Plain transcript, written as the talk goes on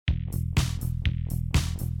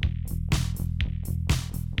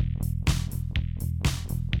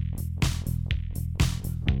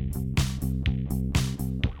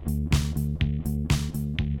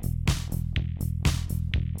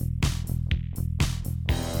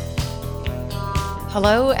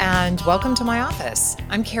Hello and welcome to my office.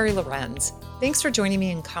 I'm Carrie Lorenz. Thanks for joining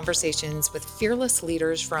me in conversations with fearless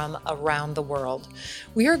leaders from around the world.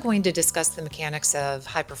 We are going to discuss the mechanics of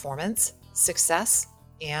high performance, success,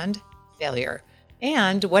 and failure,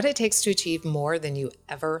 and what it takes to achieve more than you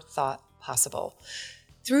ever thought possible.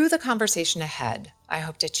 Through the conversation ahead, I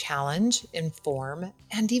hope to challenge, inform,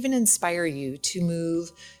 and even inspire you to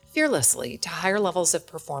move fearlessly to higher levels of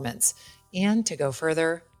performance and to go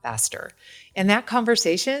further faster. And that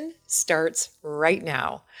conversation starts right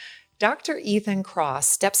now. Dr. Ethan Kross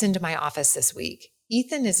steps into my office this week.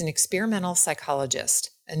 Ethan is an experimental psychologist,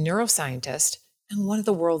 a neuroscientist, and one of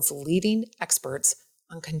the world's leading experts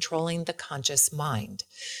on controlling the conscious mind.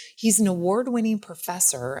 He's an award-winning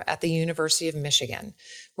professor at the University of Michigan,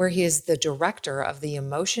 where he is the director of the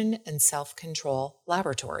Emotion and Self-Control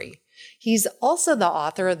Laboratory. He's also the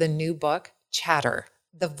author of the new book, Chatter: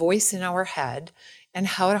 The Voice in Our Head and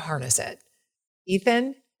How to Harness It.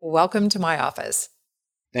 Ethan, welcome to my office.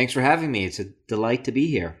 Thanks for having me. It's a delight to be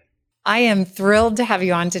here. I am thrilled to have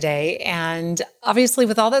you on today. And obviously,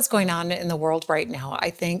 with all that's going on in the world right now, I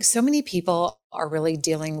think so many people are really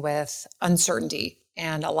dealing with uncertainty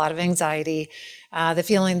and a lot of anxiety, the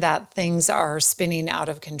feeling that things are spinning out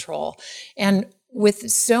of control. And with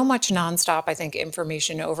so much nonstop, I think,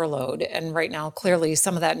 information overload, and right now, clearly,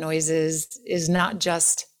 some of that noise is not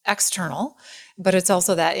just external, but it's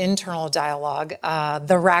also that internal dialogue,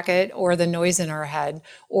 the racket or the noise in our head,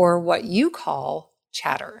 or what you call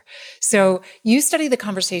chatter. So you study the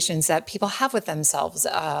conversations that people have with themselves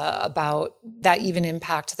about that even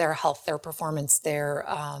impact their health, their performance, their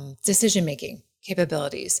decision-making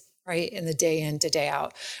capabilities, right, in the day in to day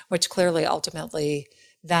out, which clearly ultimately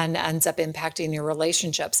then ends up impacting your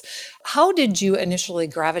relationships. How did you initially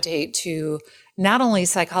gravitate to not only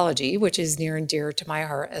psychology, which is near and dear to my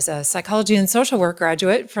heart as a psychology and social work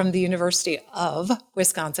graduate from the University of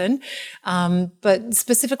Wisconsin, but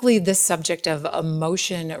specifically this subject of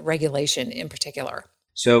emotion regulation in particular?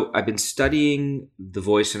 So I've been studying the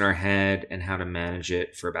voice in our head and how to manage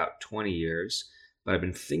it for about 20 years, but I've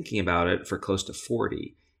been thinking about it for close to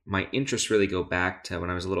 40. My interests really go back to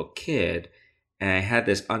when I was a little kid, and I had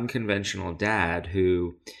this unconventional dad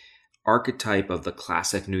who, archetype of the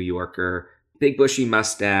classic New Yorker, big bushy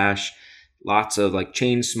mustache, lots of like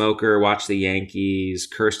chain smoker, watched the Yankees,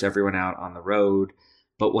 cursed everyone out on the road.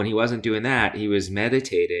 But when he wasn't doing that, he was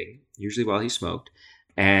meditating, usually while he smoked,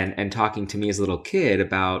 and talking to me as a little kid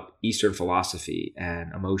about Eastern philosophy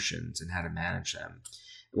and emotions and how to manage them.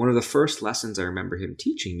 One of the first lessons I remember him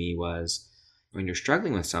teaching me was, when you're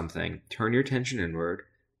struggling with something, turn your attention inward,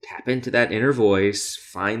 tap into that inner voice,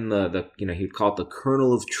 find the he'd call it the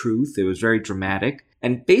kernel of truth. It was very dramatic.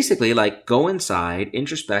 And basically, like, go inside,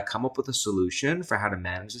 introspect, come up with a solution for how to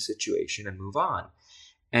manage the situation and move on.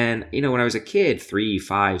 And, when I was a kid, 3,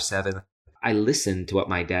 5, 7, I listened to what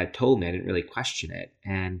my dad told me. I didn't really question it.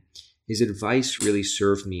 And his advice really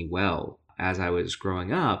served me well. As I was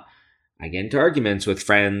growing up, I get into arguments with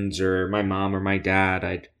friends or my mom or my dad.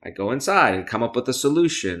 I'd go inside and come up with a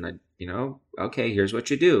solution. Okay, here's what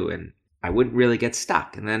you do. And I wouldn't really get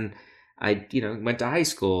stuck. And then I, went to high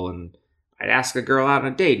school and I'd ask a girl out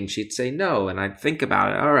on a date and she'd say no. And I'd think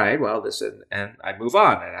about it. All right, well, and I'd move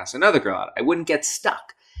on. I'd ask another girl out. I wouldn't get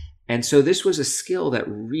stuck. And so this was a skill that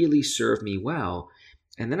really served me well.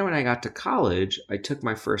 And then when I got to college, I took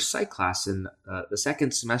my first psych class in the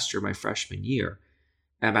second semester of my freshman year.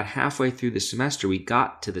 And about halfway through the semester, we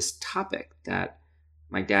got to this topic that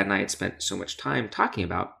my dad and I had spent so much time talking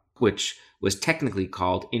about, which was technically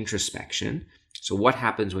called introspection. So what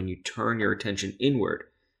happens when you turn your attention inward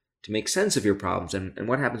to make sense of your problems, and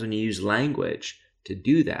what happens when you use language to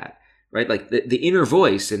do that, right? Like the inner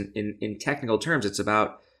voice, in technical terms, it's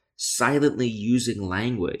about silently using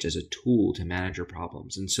language as a tool to manage your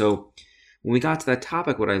problems. And so when we got to that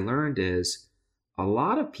topic, what I learned is a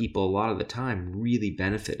lot of people, a lot of the time, really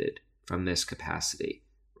benefited from this capacity,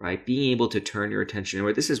 right? Being able to turn your attention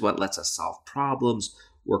inward. This is what lets us solve problems,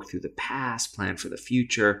 work through the past, plan for the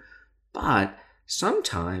future. But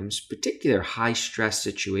sometimes, particular high-stress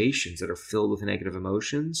situations that are filled with negative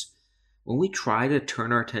emotions, when we try to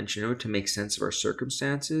turn our attention inward to make sense of our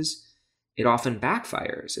circumstances, it often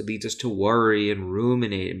backfires. It leads us to worry and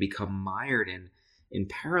ruminate and become mired in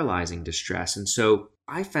paralyzing distress. And so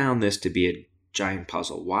I found this to be a giant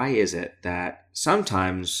puzzle. Why is it that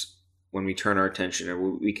sometimes when we turn our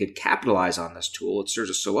attention, we could capitalize on this tool, it serves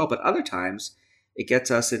us so well, but other times it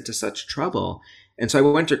gets us into such trouble? And so I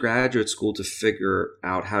went to graduate school to figure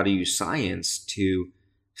out how to use science to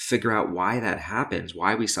figure out why that happens,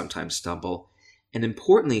 why we sometimes stumble, and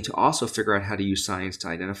importantly, to also figure out how to use science to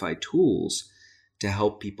identify tools to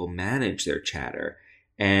help people manage their chatter.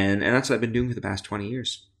 And that's what I've been doing for the past 20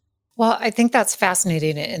 years. Well, I think that's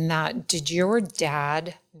fascinating in that did your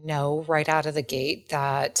dad know right out of the gate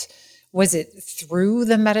that was it through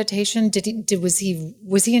the meditation? Was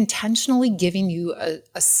he intentionally giving you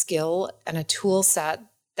a skill and a tool set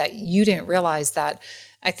that you didn't realize that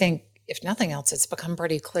I think if nothing else, it's become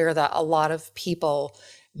pretty clear that a lot of people,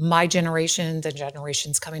 my generation, the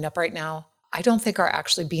generations coming up right now, I don't think are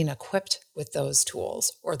actually being equipped with those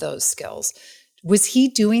tools or those skills. Was he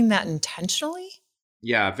doing that intentionally?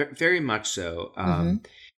 Yeah, very much so.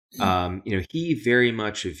 Hmm. He very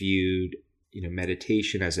much viewed,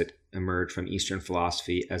 meditation as it emerged from Eastern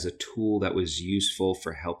philosophy as a tool that was useful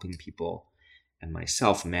for helping people and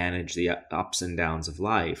myself manage the ups and downs of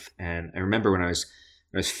life. And I remember when I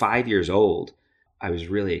was 5 years old, I was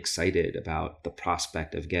really excited about the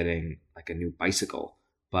prospect of getting like a new bicycle.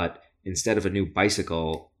 But instead of a new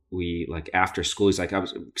bicycle, we like after school, he's like, I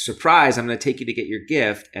was surprised, I'm going to take you to get your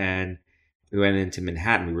gift. And we went into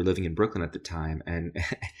Manhattan. We were living in Brooklyn at the time. And,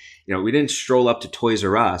 we didn't stroll up to Toys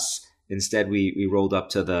R Us. Instead, we rolled up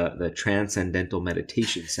to the Transcendental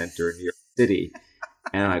Meditation Center in New York City.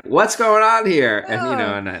 And I'm like, what's going on here? And,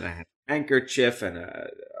 and I had an handkerchief and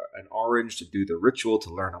an orange to do the ritual,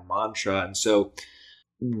 to learn a mantra. And so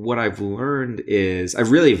what I've learned is I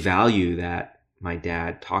really value that my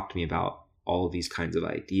dad talked to me about all of these kinds of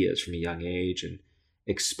ideas from a young age and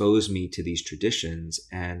exposed me to these traditions.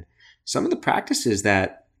 And some of the practices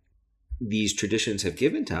that these traditions have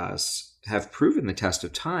given to us have proven the test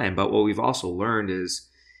of time. But what we've also learned is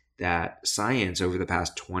that science over the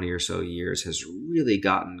past 20 or so years has really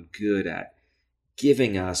gotten good at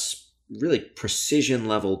giving us really precision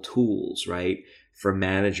level tools, right, for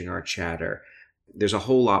managing our chatter. There's a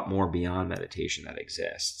whole lot more beyond meditation that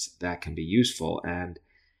exists that can be useful. And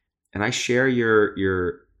I share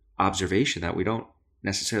your observation that we don't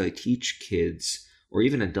necessarily teach kids or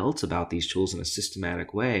even adults about these tools in a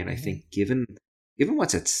systematic way. And I think given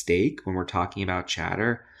what's at stake when we're talking about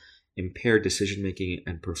chatter, impaired decision making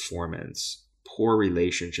and performance, poor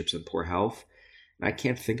relationships and poor health, I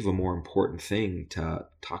can't think of a more important thing to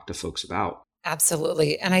talk to folks about.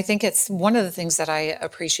 Absolutely. And I think it's one of the things that I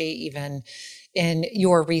appreciate even in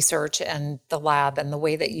your research and the lab and the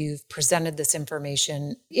way that you've presented this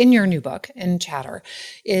information in your new book, in Chatter,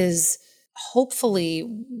 is hopefully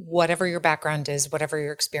whatever your background is, whatever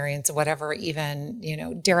your experience, whatever even,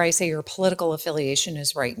 dare I say your political affiliation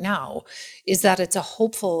is right now, is that it's a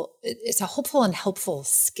hopeful and helpful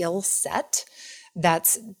skill set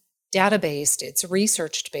that's data-based, it's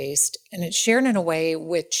research-based, and it's shared in a way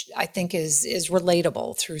which I think is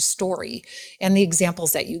relatable through story and the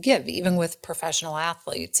examples that you give, even with professional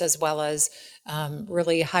athletes, as well as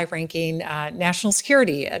really high-ranking national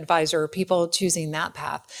security advisor, people choosing that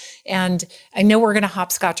path. And I know we're going to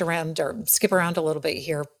hopscotch around or skip around a little bit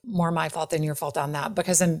here, more my fault than your fault on that,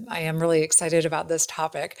 because I am really excited about this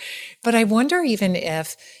topic. But I wonder even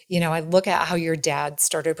if, I look at how your dad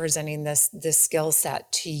started presenting this skill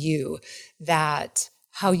set to you, that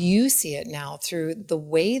how you see it now through the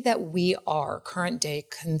way that we are current day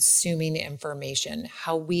consuming information,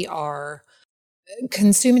 how we are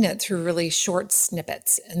consuming it through really short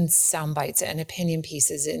snippets and sound bites and opinion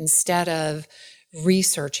pieces instead of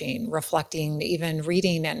researching, reflecting, even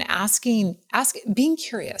reading and asking, being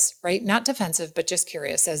curious, right? Not defensive, but just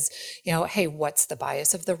curious as, hey, what's the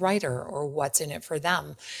bias of the writer or what's in it for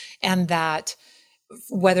them? And that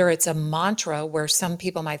whether it's a mantra where some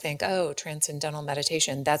people might think, oh, transcendental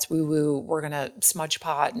meditation, that's woo woo, we're going to smudge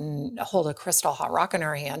pot and hold a crystal hot rock in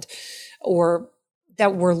our hand, or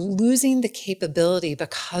that we're losing the capability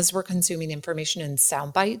because we're consuming information in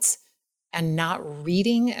sound bites and not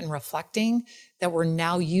reading and reflecting, that we're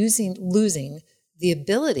now losing the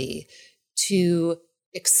ability to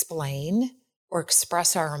explain or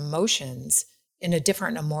express our emotions in a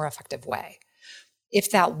different and a more effective way. If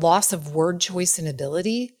that loss of word choice and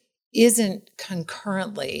ability isn't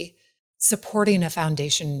concurrently supporting a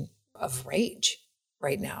foundation of rage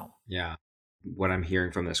right now. Yeah. What I'm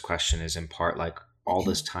hearing from this question is in part like all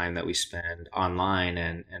this time that we spend online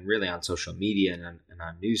and really on social media and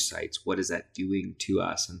on news sites, what is that doing to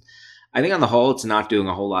us? And I think on the whole, it's not doing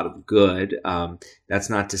a whole lot of good. That's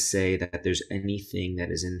not to say that there's anything that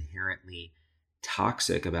is inherently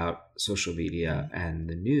toxic about social media and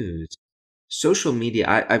the news. Social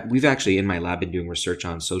media, we've actually in my lab been doing research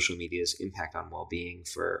on social media's impact on well-being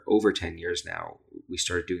for over 10 years now. We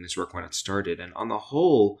started doing this work when it started. And on the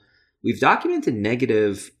whole, we've documented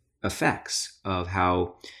negative effects of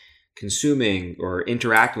how consuming or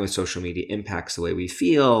interacting with social media impacts the way we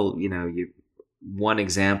feel. One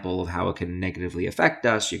example of how it can negatively affect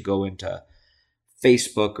us, you go into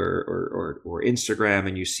Facebook or Instagram,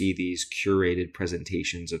 and you see these curated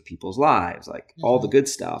presentations of people's lives, like all the good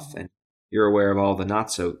stuff, and you're aware of all the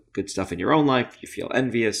not so good stuff in your own life. You feel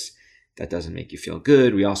envious. That doesn't make you feel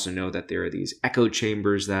good. We also know that there are these echo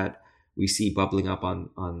chambers that we see bubbling up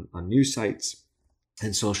on news sites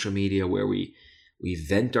and social media, where we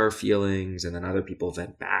vent our feelings and then other people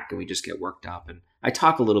vent back and we just get worked up. And I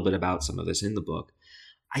talk a little bit about some of this in the book.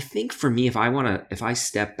 I think for me, if I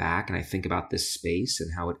step back and I think about this space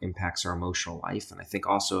and how it impacts our emotional life, and I think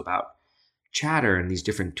also about chatter and these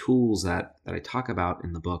different tools that I talk about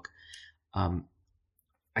in the book,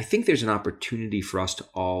 I think there's an opportunity for us to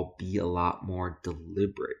all be a lot more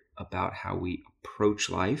deliberate about how we approach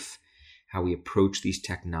life, how we approach these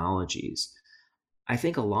technologies. I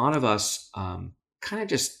think a lot of us kind of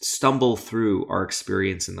just stumble through our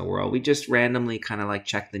experience in the world. We just randomly kind of like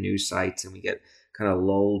check the news sites and we get kind of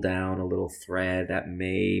lulled down a little thread that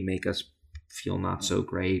may make us feel not so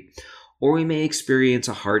great. Or we may experience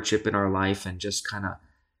a hardship in our life and just kind of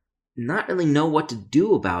not really know what to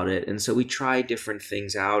do about it. And so we try different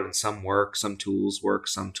things out, and some work, some tools work,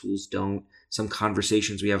 some tools don't. Some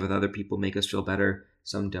conversations we have with other people make us feel better,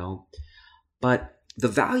 some don't. But the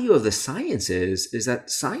value of the science is that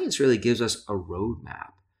science really gives us a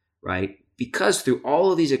roadmap, right? Because through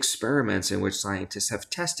all of these experiments in which scientists have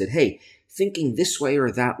tested, hey, thinking this way or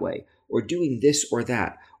that way, or doing this or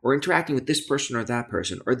that, or interacting with this person or that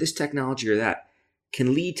person, or this technology or that,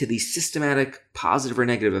 can lead to these systematic positive or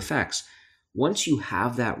negative effects. Once you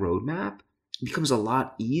have that roadmap, it becomes a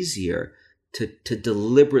lot easier to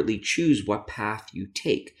deliberately choose what path you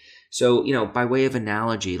take. So, by way of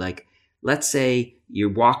analogy, like let's say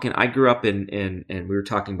you're walking, I grew up in and we were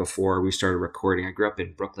talking before we started recording, I grew up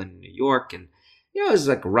in Brooklyn, New York, and it was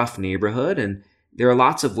like a rough neighborhood, and there are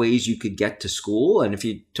lots of ways you could get to school. And if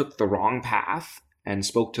you took the wrong path and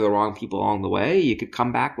spoke to the wrong people along the way, you could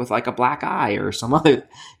come back with like a black eye or some other,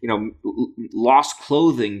 lost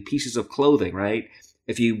clothing, pieces of clothing, right?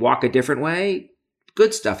 If you walk a different way,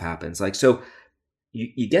 good stuff happens. Like, so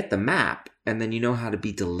you get the map, and then you know how to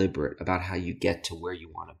be deliberate about how you get to where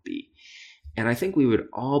you want to be. And I think we would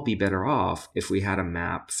all be better off if we had a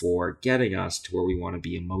map for getting us to where we want to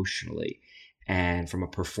be emotionally and from a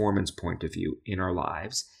performance point of view in our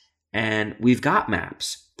lives. And we've got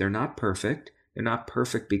maps. They're not perfect. They're not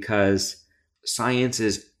perfect because science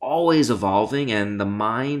is always evolving, and the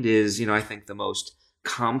mind is, I think, the most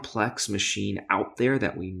complex machine out there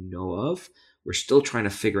that we know of. We're still trying to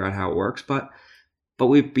figure out how it works, but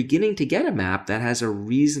we're beginning to get a map that has a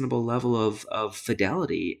reasonable level of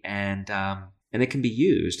fidelity, and it can be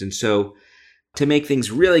used. And so to make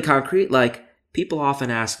things really concrete, like people often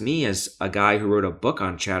ask me, as a guy who wrote a book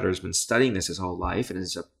on chatter, has been studying this his whole life and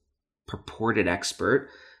is a purported expert.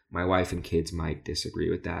 My wife and kids might disagree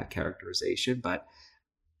with that characterization, but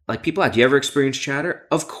like people ask, do you ever experience chatter?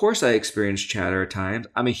 Of course I experience chatter at times.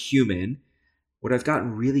 I'm a human. What I've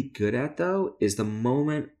gotten really good at, though, is the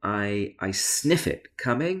moment I sniff it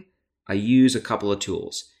coming, I use a couple of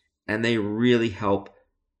tools, and they really help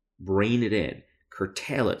rein it in,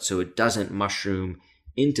 curtail it so it doesn't mushroom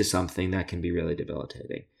into something that can be really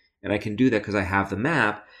debilitating. And I can do that because I have the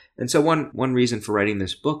map. And so one reason for writing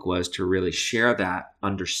this book was to really share that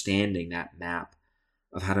understanding, that map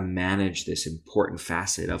of how to manage this important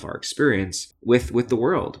facet of our experience with the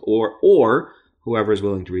world or whoever is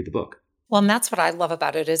willing to read the book. Well, and that's what I love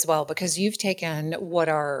about it as well, because you've taken what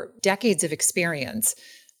are decades of experience,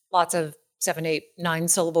 lots of 7, 8, 9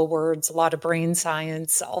 syllable words, a lot of brain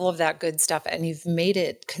science, all of that good stuff, and you've made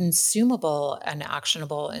it consumable and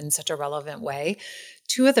actionable in such a relevant way.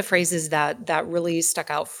 Two of the phrases that really stuck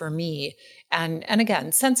out for me, and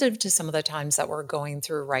again, sensitive to some of the times that we're going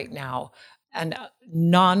through right now, and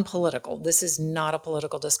non-political. This is not a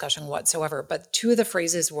political discussion whatsoever, but two of the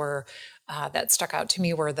phrases were that stuck out to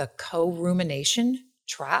me were the co-rumination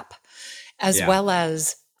trap, as well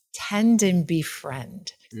as tend and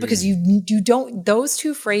befriend. Because you don't, those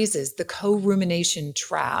two phrases, the co-rumination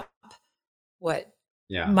trap,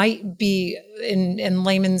 might be in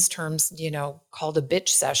layman's terms, called a bitch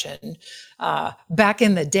session back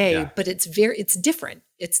in the day, but it's different.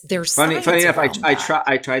 There's funny enough.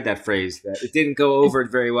 I tried that phrase. That it didn't go over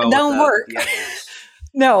very well. Don't work.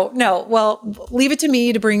 No. Well, leave it to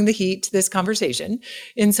me to bring the heat to this conversation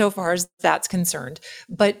insofar as that's concerned.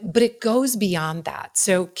 But it goes beyond that.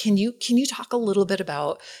 So can you talk a little bit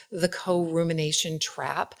about the co-rumination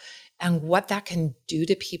trap and what that can do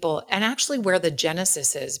to people, and actually where the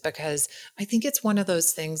genesis is? Because I think it's one of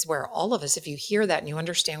those things where all of us, if you hear that and you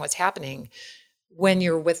understand what's happening, when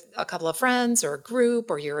you're with a couple of friends or a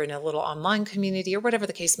group, or you're in a little online community or whatever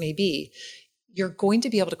the case may be, you're going to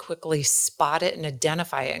be able to quickly spot it and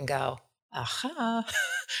identify it and go, aha,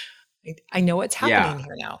 I know what's Yeah. happening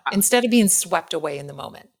here now, instead of being swept away in the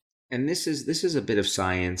moment. And this is a bit of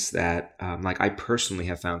science that like I personally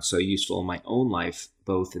have found so useful in my own life,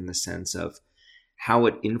 both in the sense of how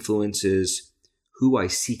it influences who I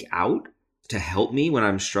seek out to help me when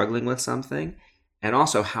I'm struggling with something, and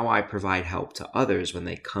also how I provide help to others when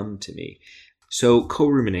they come to me. So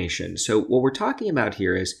co-rumination. So what we're talking about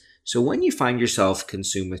here is, so when you find yourself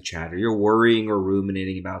consumed with chatter, you're worrying or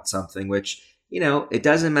ruminating about something, which, it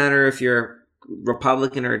doesn't matter if you're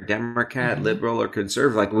Republican or Democrat, Hmm. liberal or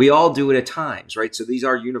conservative, like we all do it at times, right? So these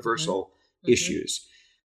are Hmm. universal Hmm. issues.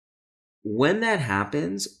 When that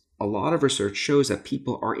happens, a lot of research shows that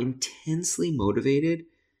people are intensely motivated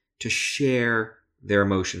to share their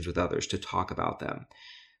emotions with others, to talk about them.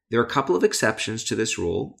 There are a couple of exceptions to this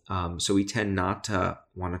rule. So we tend not to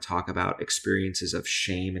want to talk about experiences of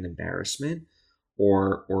shame and embarrassment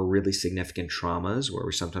or really significant traumas, where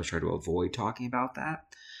we sometimes try to avoid talking about that.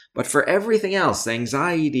 But for everything else,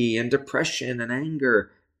 anxiety and depression and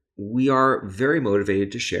anger, we are very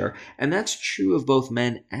motivated to share. And that's true of both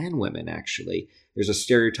men and women, actually. There's a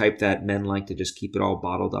stereotype that men like to just keep it all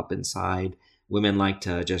bottled up inside. Women like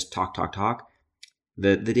to just talk, talk, talk.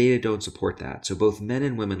 The data don't support that. So both men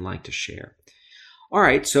and women like to share. All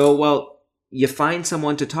right. So, well, you find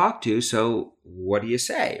someone to talk to. So what do you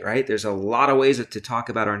say, right? There's a lot of ways to talk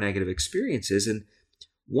about our negative experiences. And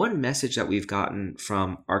one message that we've gotten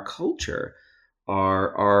from our culture,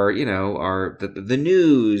 the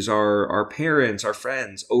news, our parents, our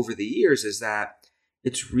friends over the years, is that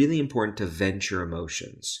it's really important to vent your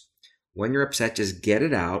emotions. When you're upset, just get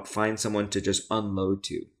it out, find someone to just unload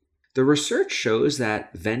to. The research shows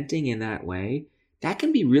that venting in that way, that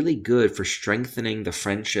can be really good for strengthening the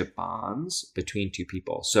friendship bonds between two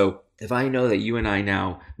people. So if I know that you and I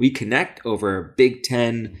now, we connect over Big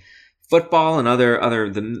Ten football and other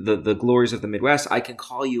the glories of the Midwest, I can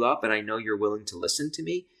call you up and I know you're willing to listen to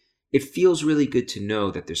me. It feels really good to know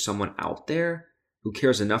that there's someone out there who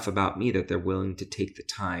cares enough about me that they're willing to take the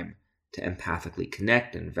time to empathically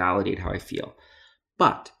connect and validate how I feel.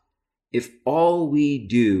 But if all we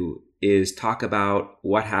do is talk about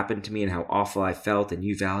what happened to me and how awful I felt, and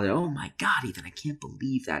you validate, oh my God, Ethan, I can't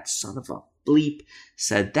believe that son of a bleep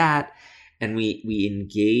said that, and we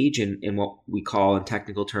engage in what we call in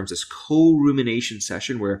technical terms this co-rumination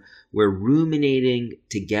session, where we're ruminating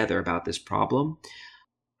together about this problem,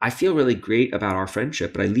 I feel really great about our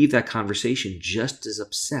friendship, but I leave that conversation just as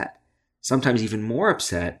upset, sometimes even more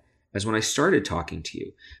upset as when I started talking to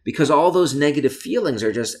you, because all those negative feelings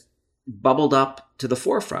are just bubbled up to the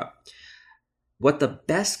forefront. What the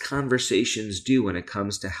best conversations do when it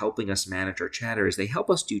comes to helping us manage our chatter is they help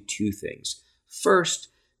us do two things. First,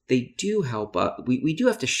 they do help us. We do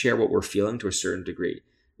have to share what we're feeling to a certain degree.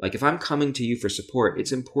 Like if I'm coming to you for support,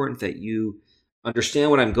 it's important that you understand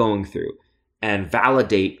what I'm going through and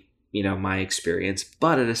validate, my experience.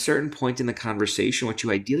 But at a certain point in the conversation, what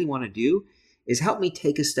you ideally want to do is help me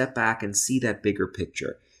take a step back and see that bigger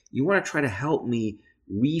picture. You want to try to help me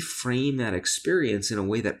reframe that experience in a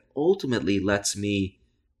way that ultimately lets me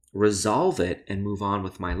resolve it and move on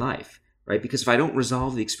with my life, right? Because if I don't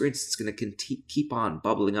resolve the experience, it's going to keep on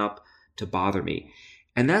bubbling up to bother me.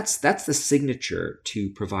 And that's the signature to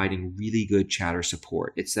providing really good chatter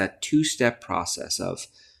support. It's that two-step process of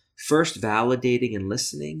first validating and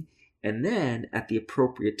listening, and then at the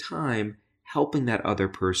appropriate time, helping that other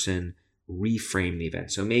person reframe the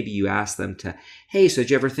event. So maybe you ask them to, hey, so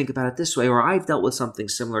did you ever think about it this way? Or I've dealt with something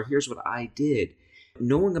similar. Here's what I did.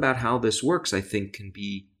 Knowing about how this works, I think, can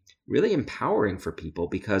be really empowering for people,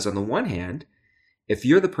 because on the one hand, if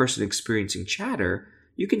you're the person experiencing chatter,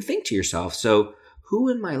 you can think to yourself, so who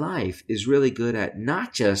in my life is really good at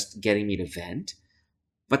not just getting me to vent,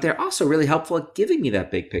 but they're also really helpful at giving me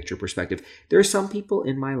that big picture perspective. There are some people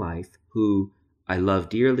in my life who I love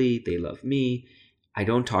dearly. They love me. I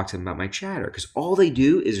don't talk to them about my chatter because all they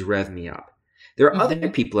do is rev me up. There are other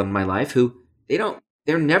Hmm. people in my life who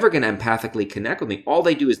they're never going to empathically connect with me. All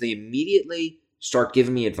they do is they immediately start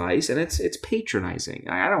giving me advice, and it's patronizing.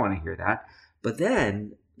 I don't want to hear that. But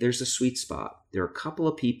then there's a sweet spot. There are a couple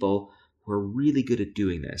of people who are really good at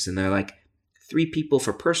doing this, and they're like 3 people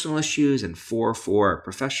for personal issues and 4 for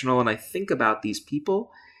professional. And I think about these people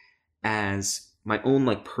as my own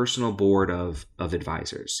like personal board of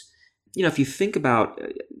advisors. If you think about,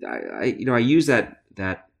 I use that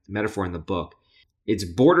metaphor in the book. It's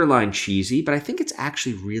borderline cheesy, but I think it's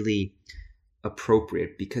actually really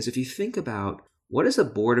appropriate, because if you think about what does a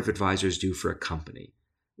board of advisors do for a company?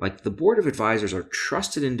 Like, the board of advisors are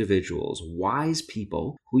trusted individuals, wise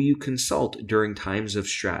people who you consult during times of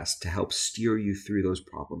stress to help steer you through those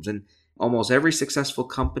problems. And almost every successful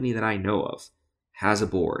company that I know of has a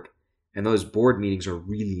board, and those board meetings are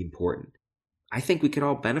really important. I think we could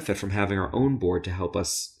all benefit from having our own board to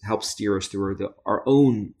help steer us through our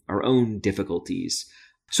own difficulties.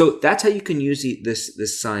 So that's how you can use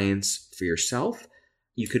this science for yourself.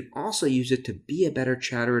 You can also use it to be a better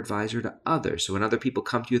chatter advisor to others. So when other people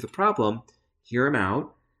come to you with a problem, hear them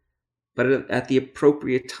out, but at the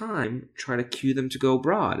appropriate time, try to cue them to go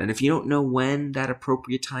abroad. And if you don't know when that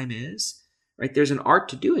appropriate time is, right, there's an art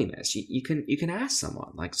to doing this. You can ask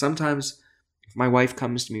someone. Like, sometimes if my wife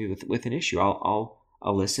comes to me with an issue, I'll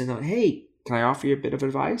listen. Hey, can I offer you a bit of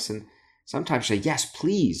advice? And sometimes I say, yes,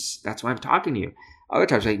 please. That's why I'm talking to you. Other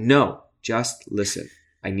times I say, no, just listen.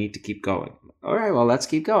 I need to keep going. All right, well, let's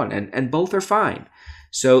keep going. And both are fine.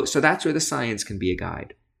 So that's where the science can be a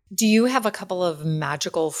guide. Do you have a couple of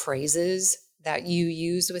magical phrases that you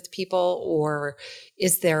use with people, or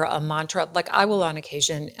is there a mantra? Like, I will on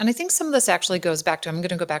occasion, and I think some of this actually goes back to, I'm going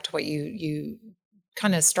to go back to what you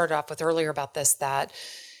kind of started off with earlier about this,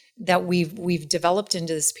 that we've developed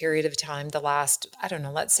into this period of time, the last, I don't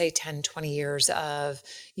know, let's say 10, 20 years of,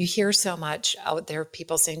 you hear so much out there,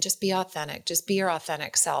 people saying, just be authentic, just be your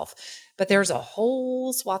authentic self. But there's a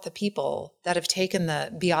whole swath of people that have taken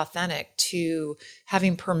the be authentic to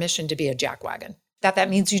having permission to be a jackwagon.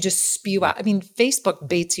 That means you just spew out. I mean, Facebook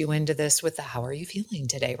baits you into this with the, how are you feeling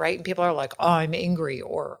today, right? And people are like, oh, I'm angry,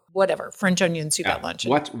 or whatever, French onion soup at lunch.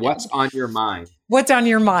 What's on your mind? What's on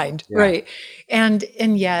your mind, Yeah. right? And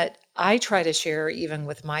yet I try to share, even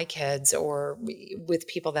with my kids or with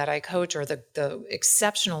people that I coach, or the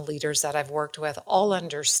exceptional leaders that I've worked with, all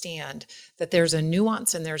understand that there's a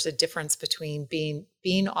nuance and there's a difference between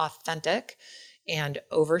being authentic and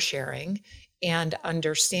oversharing, and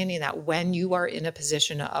understanding that when you are in a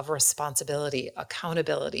position of responsibility,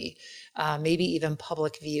 accountability, maybe even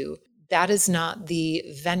public view, that is not the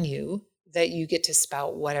venue that you get to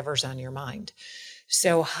spout whatever's on your mind.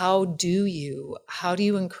 So how do you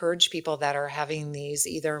encourage people that are having these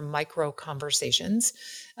either micro conversations,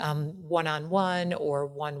 one-on-one, or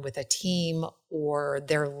one with a team, or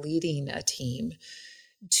they're leading a team,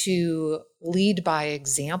 to lead by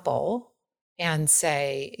example and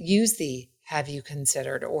say, use the have you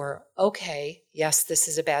considered, or okay, yes, this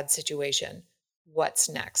is a bad situation. What's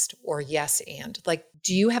next? Or yes, and. Like,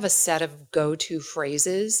 do you have a set of go-to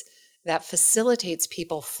phrases that facilitates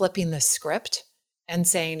people flipping the script and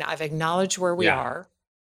saying, I've acknowledged where we are.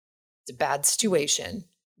 It's a bad situation.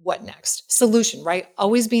 What next? Solution, right?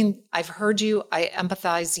 Always being, I've heard you, I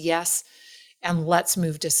empathize, yes, and let's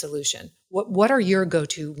move to solution. What are your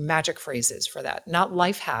go-to magic phrases for that? Not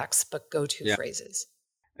life hacks, but go-to phrases.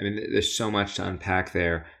 I mean, there's so much to unpack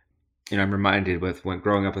there. I'm reminded when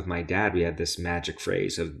growing up with my dad, we had this magic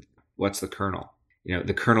phrase of, what's the colonel?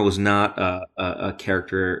 The colonel was not a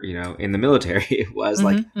character, in the military. It was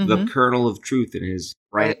the kernel of truth in his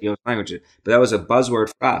grandiose language. But that was a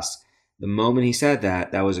buzzword for us. The moment he said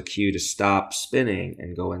that was a cue to stop spinning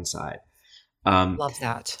and go inside. Love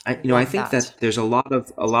that. I think that there's a lot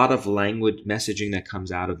of language messaging that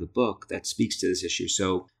comes out of the book that speaks to this issue.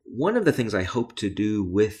 So one of the things I hope to do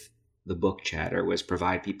with the book Chatter was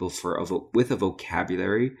provide people with a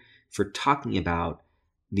vocabulary for talking about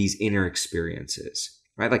these inner experiences,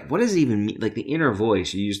 right? Like, what does it even mean? Like, the inner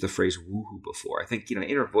voice, you used the phrase woohoo before. I think,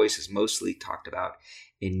 inner voice is mostly talked about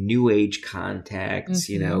in new age contexts,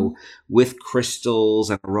 with crystals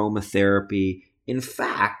and aromatherapy. In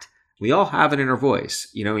fact, we all have an inner voice.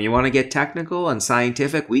 You want to get technical and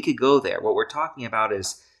scientific, we could go there. What we're talking about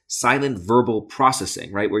is silent verbal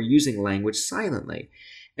processing, right? We're using language silently.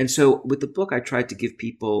 And so with the book, I tried to give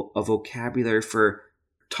people a vocabulary for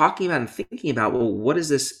talking about and thinking about, well, what is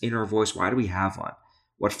this inner voice? Why do we have one?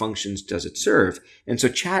 What functions does it serve? And so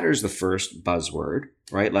chatter is the first buzzword,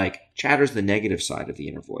 right? Like, chatter is the negative side of the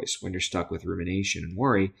inner voice when you're stuck with rumination and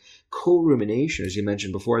worry. Co-rumination, as you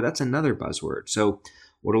mentioned before, that's another buzzword. So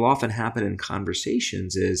what will often happen in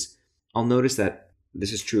conversations is I'll notice that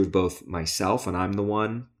this is true of both myself, and I'm the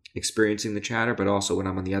one experiencing the chatter, but also when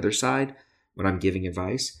I'm on the other side, when I'm giving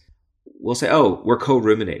advice, we'll say, oh, we're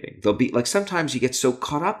co-ruminating. They'll be like, sometimes you get so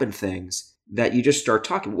caught up in things that you just start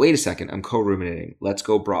talking. Wait a second, I'm co-ruminating. Let's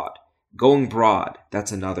go broad. Going broad,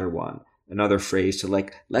 that's another one. Another phrase to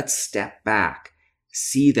let's step back,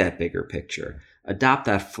 see that bigger picture, adopt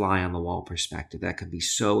that fly on the wall perspective. That can be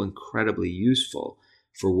so incredibly useful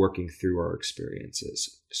for working through our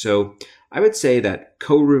experiences. So I would say that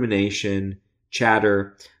co-rumination,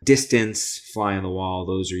 chatter, distance, fly on the wall,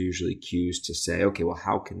 those are usually cues to say, okay, well,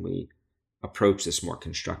 how can we approach this more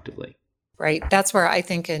constructively. Right. That's where I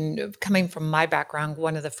think, in coming from my background,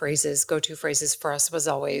 one of the go-to phrases for us was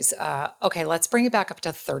always, okay, let's bring it back up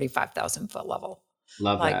to 35,000 foot level.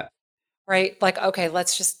 Love Like, that. right. Like, okay,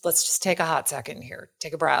 let's just take a hot second here.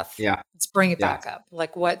 Take a breath. Yeah. Let's bring it Yeah. back up.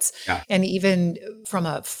 Like Yeah. and even from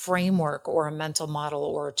a framework or a mental model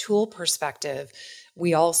or a tool perspective,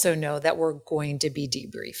 we also know that we're going to be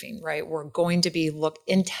debriefing, right? We're going to be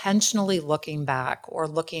intentionally looking back or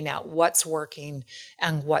looking at what's working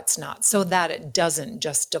and what's not, so that it doesn't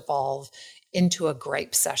just devolve into a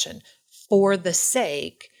gripe session for the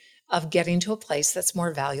sake of getting to a place that's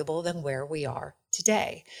more valuable than where we are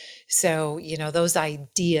today. So, those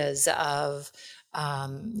ideas of,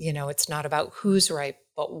 it's not about who's right,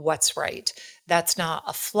 but what's right. That's not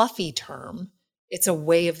a fluffy term. It's a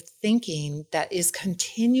way of thinking that is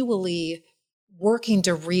continually working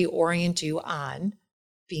to reorient you on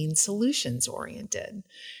being solutions oriented,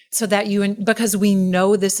 so that because we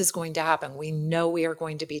know this is going to happen. We know we are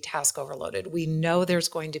going to be task overloaded. We know there's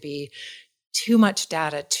going to be too much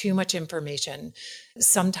data, too much information,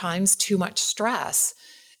 sometimes too much stress.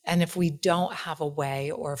 And if we don't have a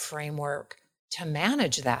way or a framework to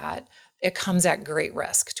manage that, it comes at great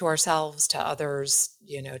risk to ourselves, to others,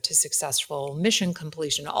 to successful mission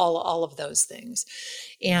completion, all of those things.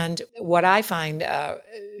 And what I find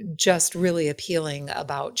just really appealing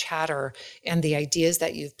about Chatter and the ideas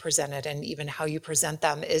that you've presented and even how you present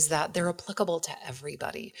them is that they're applicable to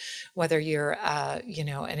everybody, whether you're,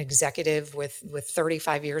 an executive with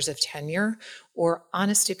 35 years of tenure, or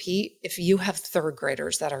honest to Pete, if you have third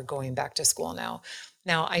graders that are going back to school now.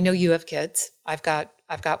 Now, I know you have kids. I've got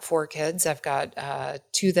 4 kids. I've got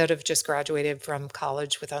 2 that have just graduated from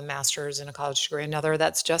college with a master's and a college degree. Another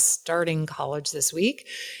that's just starting college this week,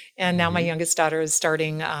 and now my youngest daughter is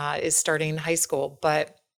starting high school.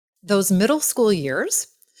 But those middle school years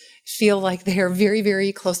feel like they are very,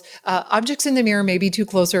 very close. Objects in the mirror may be too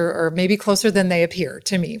closer, or maybe closer than they appear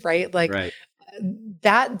to me. Right? Like, Right.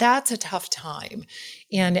 that's a tough time.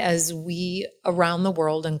 And as we around the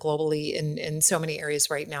world and globally in so many areas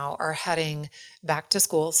right now are heading back to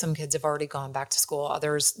school, some kids have already gone back to school,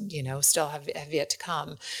 others, still have yet to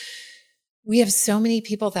come. We have so many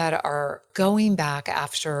people that are going back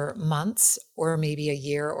after months or maybe a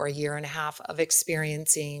year or a year and a half of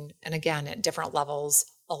experiencing, and again, at different levels,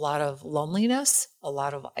 a lot of loneliness, a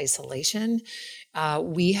lot of isolation.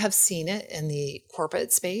 We have seen it in the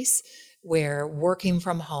corporate space, where working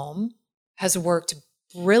from home has worked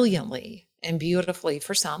brilliantly and beautifully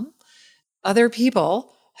for some. Other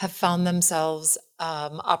people have found themselves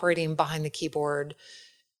operating behind the keyboard,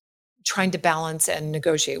 trying to balance and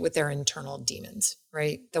negotiate with their internal demons,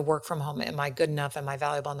 right? The work from home. Am I good enough? Am I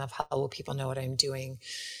valuable enough? How will people know what I'm doing?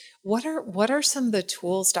 What are some of the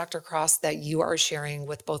tools, Dr. Cross, that you are sharing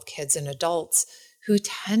with both kids and adults who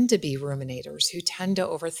tend to be ruminators, who tend to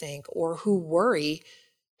overthink, or who worry?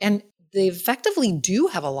 And they effectively do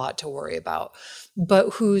have a lot to worry about,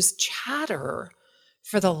 but whose chatter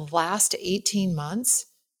for the last 18 months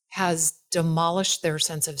has demolished their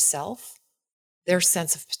sense of self, their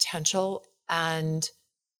sense of potential. And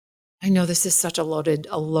I know this is such a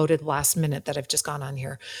loaded last minute that I've just gone on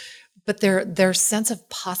here, but their sense of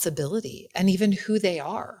possibility and even who they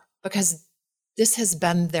are, because this has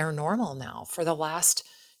been their normal now for the last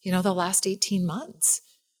 18 months.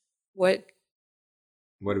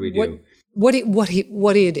 What do we do? What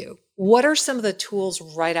do you do? What are some of the tools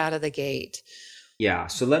right out of the gate? Yeah.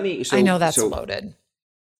 I know that's loaded.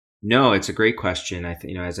 No, it's a great question. I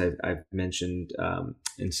think, as I've mentioned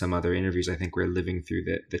in some other interviews, I think we're living through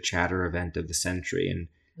the chatter event of the century. And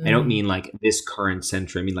I don't mean like this current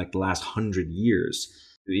century. I mean like the last 100 years.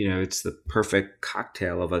 It's the perfect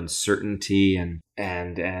cocktail of uncertainty and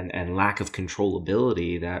lack of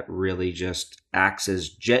controllability that really just acts as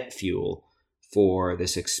jet fuel for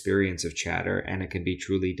this experience of chatter, and it can be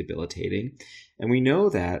truly debilitating. And we know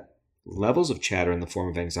that levels of chatter in the form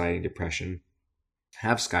of anxiety and depression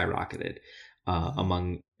have skyrocketed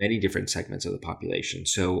among many different segments of the population.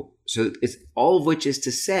 So it's all of which is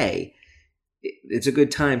to say, it's a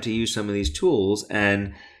good time to use some of these tools.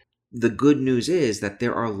 And the good news is that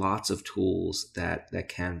there are lots of tools that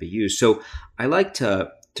can be used. So I like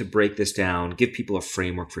to break this down, give people a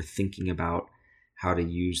framework for thinking about how to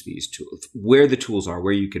use these tools, where the tools are,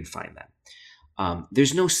 where you can find them.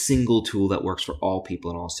 There's no single tool that works for all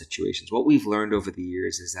people in all situations. What we've learned over the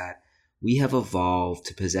years is that we have evolved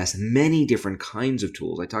to possess many different kinds of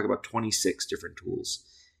tools. I talk about 26 different tools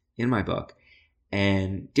in my book,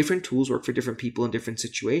 and different tools work for different people in different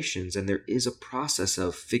situations. And there is a process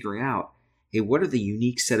of figuring out, hey, what are the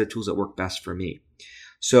unique set of tools that work best for me?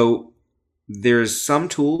 So There's some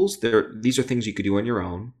tools, these are things you could do on your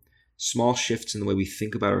own, small shifts in the way we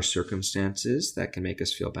think about our circumstances that can make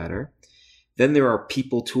us feel better. Then there are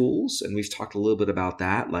people tools, and we've talked a little bit about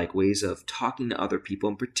that, like ways of talking to other people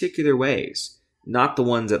in particular ways, not the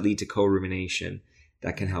ones that lead to co-rumination,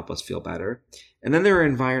 that can help us feel better. And then there are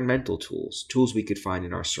environmental tools, tools we could find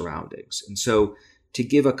in our surroundings. And so to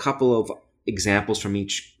give a couple of examples from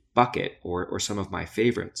each bucket or some of my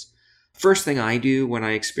favorites, first thing I do when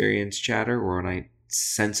I experience chatter or when I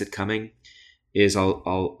sense it coming is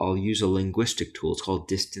I'll use a linguistic tool. It's called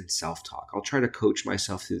distant self-talk. I'll try to coach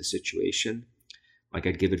myself through the situation like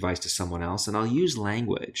I'd give advice to someone else, and I'll use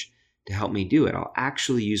language to help me do it. I'll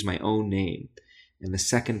actually use my own name and the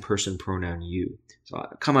second person pronoun you.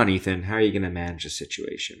 So come on, Ethan, how are you going to manage the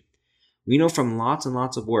situation? We know from lots and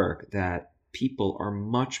lots of work that people are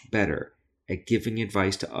much better at giving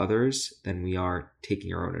advice to others than we are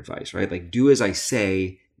taking our own advice, right? Like do as I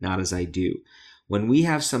say, not as I do. When we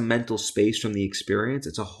have some mental space from the experience,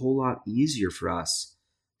 it's a whole lot easier for us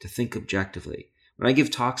to think objectively. When I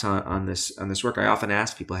give talks on this work, I often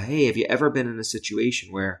ask people, hey, have you ever been in a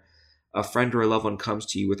situation where a friend or a loved one comes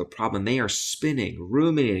to you with a problem, they are spinning,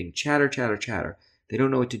 ruminating, chatter, chatter, chatter. They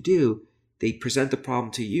don't know what to do. They present the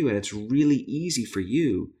problem to you, and it's really easy for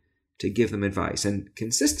you to give them advice. And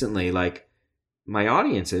consistently, like my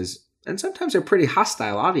audiences, and sometimes they're pretty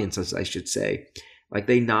hostile audiences, I should say, like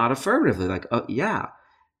they nod affirmatively, like, oh yeah,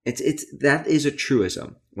 it's that is a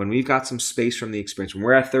truism. When we've got some space from the experience, when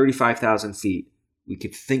we're at 35,000 feet, we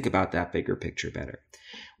could think about that bigger picture better.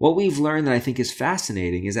 What we've learned that I think is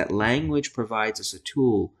fascinating is that language provides us a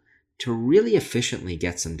tool to really efficiently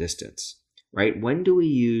get some distance, right? When do we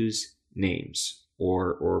use names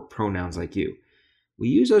or pronouns like you? We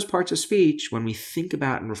use those parts of speech when we think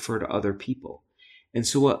about and refer to other people. And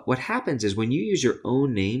so what happens is when you use your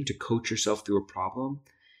own name to coach yourself through a problem,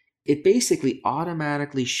 it basically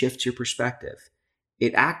automatically shifts your perspective.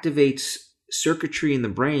 It activates circuitry in the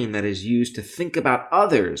brain that is used to think about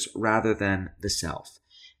others rather than the self.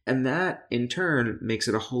 And that, in turn, makes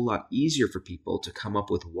it a whole lot easier for people to come up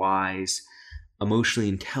with wise, emotionally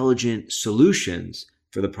intelligent solutions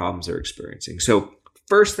for the problems they're experiencing. So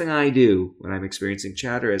first thing I do when I'm experiencing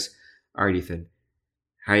chatter is, all right, Ethan,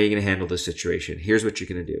 how are you going to handle this situation? Here's what you're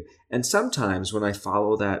going to do. And sometimes when I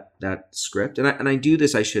follow that script, and I do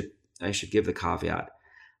this, I should give the caveat.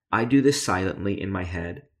 I do this silently in my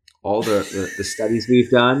head. All the studies we've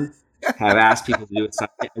done have asked people to do it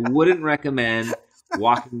silently. I wouldn't recommend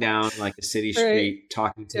walking down like a city street,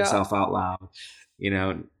 talking to yourself out loud. You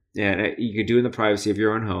know, yeah, you could do it in the privacy of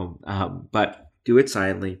your own home, but do it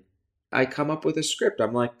silently. I come up with a script.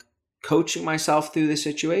 I'm like coaching myself through the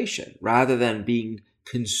situation rather than being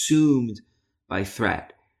consumed by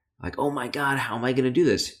threat. Like, oh my God, how am I going to do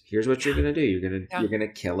this? Here's what you're going to do. You're going to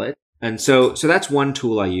kill it. And so that's one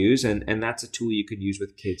tool I use, and that's a tool you could use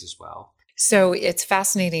with kids as well. So it's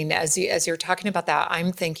fascinating as you're talking about that.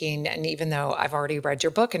 I'm thinking, and even though I've already read your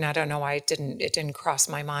book, and I don't know why it didn't cross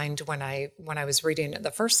my mind when I was reading it the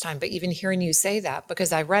first time, but even hearing you say that,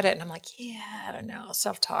 because I read it and I'm like, yeah, I don't know,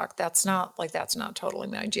 self-talk. That's not totally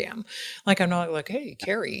my jam. Like I'm not like, hey,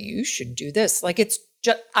 Carrie, you should do this. Like it's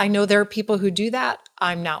just, I know there are people who do that.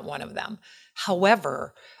 I'm not one of them.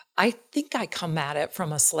 However, I think I come at it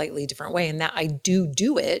from a slightly different way, and that I do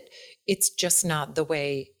it. It's just not the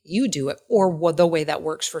way you do it or the way that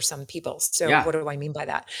works for some people. So What do I mean by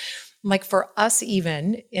that? Like for us,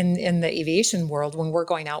 even in the aviation world, when we're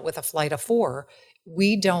going out with a flight of 4,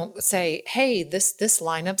 we don't say, hey, this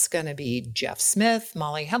lineup's going to be Jeff Smith,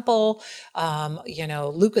 Molly Hempel,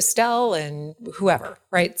 Luke Estelle, and whoever,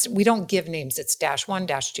 right? So we don't give names. It's -1,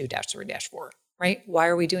 -2, -3, -4. Right? Why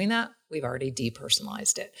are we doing that? We've already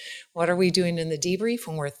depersonalized it. What are we doing in the debrief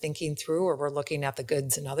when we're thinking through or we're looking at the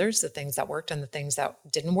goods and others, the things that worked and the things that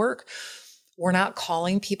didn't work? We're not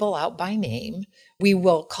calling people out by name. We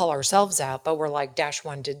will call ourselves out, but we're like,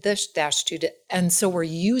 -1 did this, -2 did, and so we're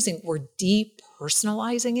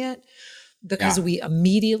depersonalizing it because we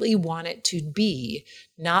immediately want it to be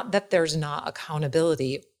not that there's not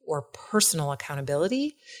accountability or personal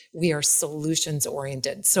accountability. We are solutions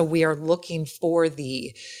oriented. So we are looking for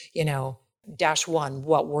the, -1,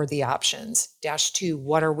 what were the options? -2,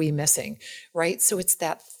 what are we missing? Right? So it's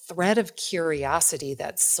that thread of curiosity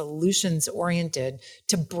that's solutions oriented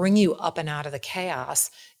to bring you up and out of the chaos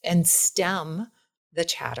and stem the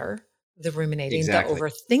chatter, the ruminating, the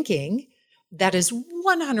overthinking that is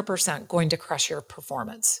 100% going to crush your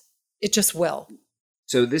performance. It just will.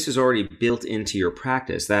 So this is already built into your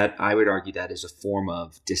practice. That I would argue that is a form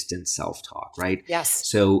of distant self-talk, right? Yes.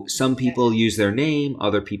 So some people use their name,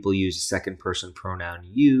 other people use a second person pronoun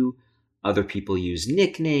you. Other people use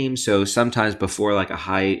nicknames. So sometimes before like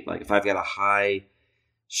if I've got a high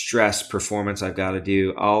stress performance I've got to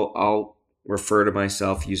do, I'll refer to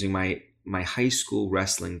myself using my high school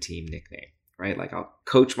wrestling team nickname, right? Like I'll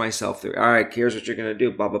coach myself through, all right, here's what you're going to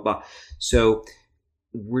do, blah, blah, blah. So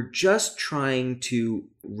we're just trying to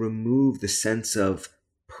remove the sense of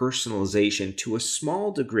personalization to a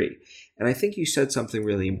small degree. And I think you said something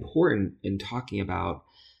really important in talking about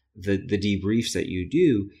the debriefs that you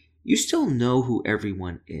do. You still know who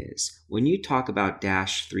everyone is. When you talk about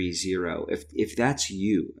 -30, if that's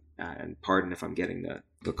you, and pardon if I'm getting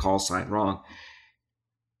the call sign wrong,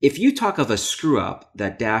 if you talk of a screw up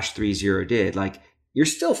that -30 did, like you're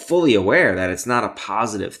still fully aware that it's not a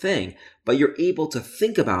positive thing, but you're able to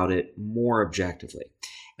think about it more objectively.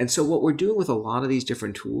 And so what we're doing with a lot of these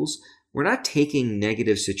different tools, we're not taking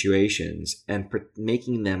negative situations and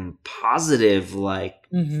making them positive, like,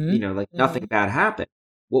 like nothing bad happened.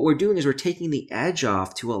 What we're doing is we're taking the edge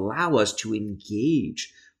off to allow us to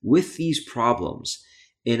engage with these problems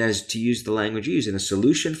in, as to use the language used, in a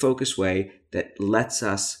solution-focused way that lets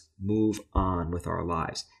us move on with our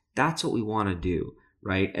lives. That's what we want to do,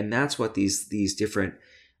 right? And that's what these different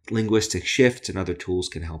linguistic shifts and other tools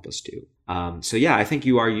can help us do. So yeah, I think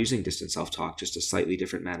you are using distant self-talk, just a slightly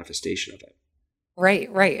different manifestation of it. Right.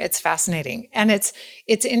 It's fascinating. And it's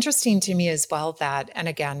interesting to me as well that, and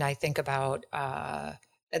again, I think about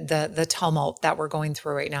the tumult that we're going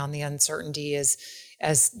through right now, and the uncertainty is,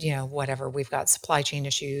 as whatever, we've got supply chain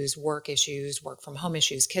issues, work from home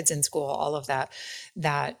issues, kids in school, all of that,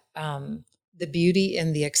 the beauty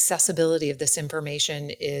and the accessibility of this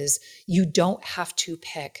information is you don't have to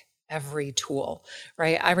pick every tool,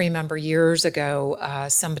 right? I remember years ago,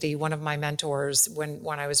 one of my mentors, when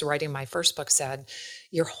I was writing my first book, said,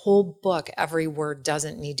 your whole book, every word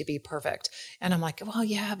doesn't need to be perfect. And I'm like, well,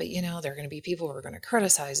 yeah, but there are going to be people who are going to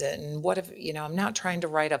criticize it. And what if, I'm not trying to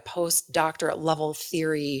write a postdoctorate level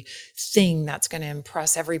theory thing that's going to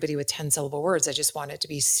impress everybody with 10-syllable words. I just want it to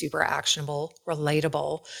be super actionable,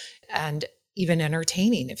 relatable, and even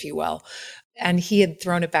entertaining, if you will. And he had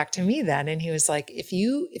thrown it back to me then. And he was like, if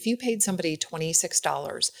you paid somebody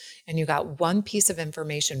 $26 and you got one piece of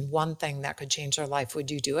information, one thing that could change their life,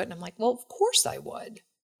 would you do it? And I'm like, well, of course I would.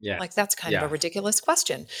 Yeah. Like, that's kind of a ridiculous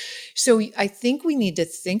question. So I think we need to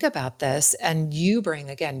think about this. And you bring,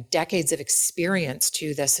 again, decades of experience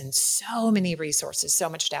to this, and so many resources, so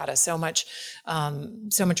much data, so much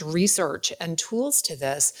research and tools to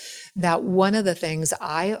this, that one of the things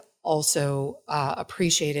I also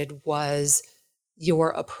appreciated was your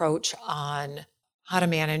approach on how to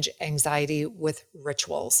manage anxiety with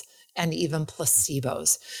rituals and even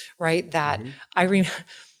placebos, right? That I remember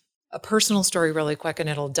a personal story really quick, and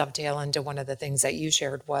it'll dovetail into one of the things that you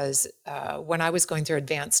shared was when I was going through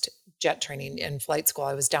advanced jet training in flight school,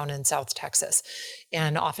 I was down in South Texas.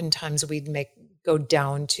 And oftentimes we'd go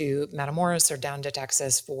down to Matamoros or down to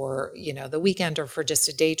Texas for, the weekend or for just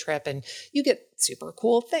a day trip. And you get super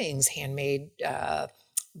cool things, handmade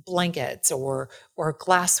blankets or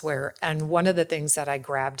glassware. And one of the things that I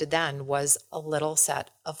grabbed then was a little set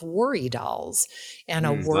of worry dolls and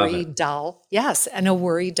a worry doll. Yes. And a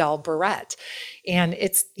worry doll barrette. And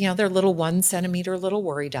it's, they're little 1 centimeter little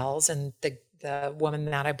worry dolls. And the woman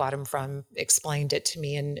that I bought them from explained it to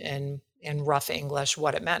me in rough English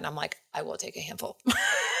what it meant. And I'm like, I will take a handful.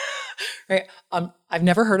 Right. I've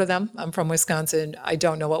never heard of them. I'm from Wisconsin. I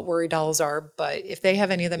don't know what worry dolls are, but if they have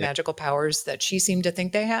any of the magical powers that she seemed to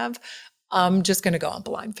think they have, I'm just going to go on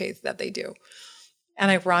blind faith that they do. And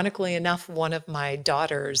ironically enough, one of my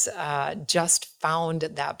daughters just found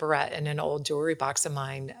that barrette in an old jewelry box of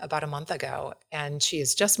mine about a month ago. And she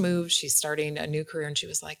has just moved. She's starting a new career. And she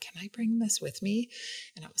was like, can I bring this with me?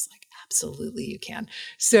 And I was like, absolutely, you can.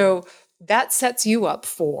 So that sets you up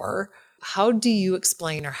for, how do you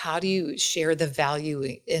explain, or how do you share the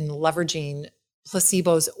value in leveraging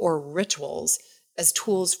placebos or rituals as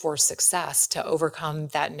tools for success to overcome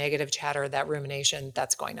that negative chatter, that rumination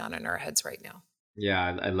that's going on in our heads right now?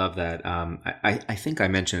 Yeah, I love that. I think I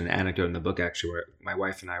mentioned an anecdote in the book, actually, where my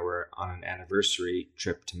wife and I were on an anniversary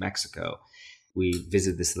trip to Mexico. We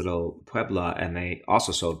visited this little puebla, and they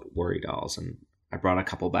also sold worry dolls, and I brought a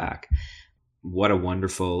couple back. What a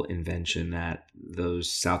wonderful invention that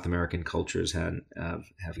those South American cultures have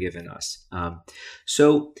given us.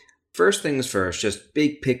 So first things first, just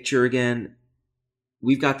big picture again,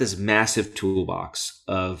 we've got this massive toolbox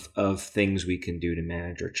of things we can do to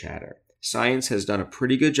manage our chatter. Science has done a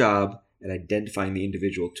pretty good job at identifying the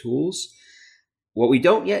individual tools. What we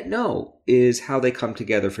don't yet know is how they come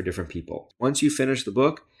together for different people. Once you finish the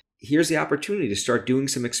book, here's the opportunity to start doing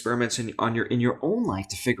some experiments in your own life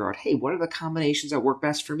to figure out, hey, what are the combinations that work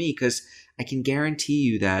best for me? Because I can guarantee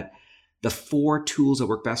you that the 4 tools that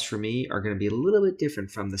work best for me are going to be a little bit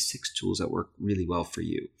different from the 6 tools that work really well for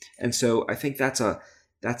you. And so I think that's a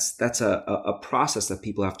process that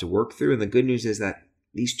people have to work through. And the good news is that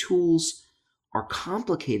these tools are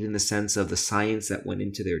complicated in the sense of the science that went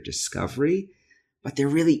into their discovery, but they're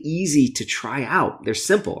really easy to try out. They're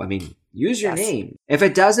simple. I mean, use your name. If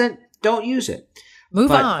it doesn't, don't use it.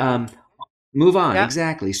 Move on. Move on. Yeah.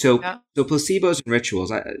 Exactly. So placebos and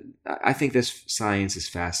rituals, I think this science is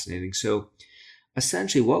fascinating. So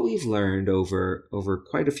essentially what we've learned over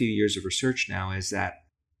quite a few years of research now is that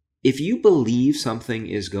if you believe something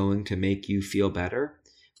is going to make you feel better,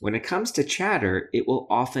 when it comes to chatter, it will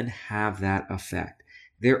often have that effect.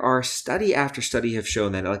 There are study after study have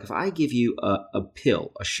shown that, like, if I give you a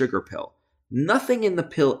pill, a sugar pill, nothing in the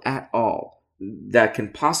pill at all that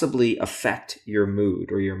can possibly affect your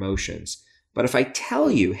mood or your emotions. But if I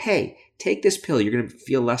tell you, hey, take this pill, you're going to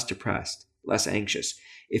feel less depressed, less anxious.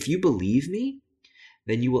 If you believe me,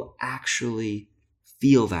 then you will actually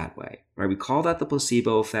feel that way, right? We call that the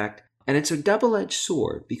placebo effect. And it's a double-edged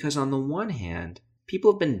sword because on the one hand,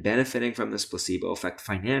 people have been benefiting from this placebo effect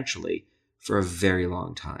financially for a very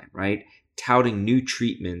long time, right? Touting new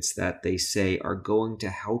treatments that they say are going to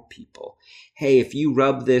help people. Hey, if you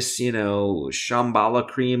rub this, Shambhala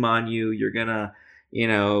cream on you, you're going to,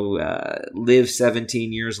 live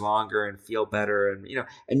 17 years longer and feel better.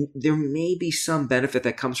 And there may be some benefit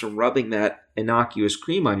that comes from rubbing that innocuous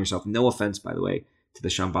cream on yourself. No offense, by the way, to the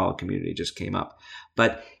Shambhala community, just came up.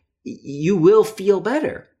 But you will feel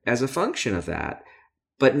better as a function of that.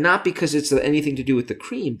 But not because it's anything to do with the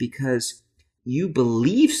cream, because you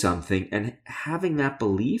believe something, and having that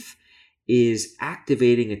belief is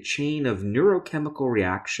activating a chain of neurochemical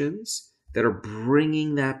reactions that are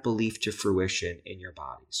bringing that belief to fruition in your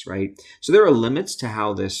bodies, right? So there are limits to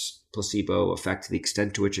how this placebo effect, to the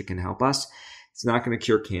extent to which it can help us. It's not going to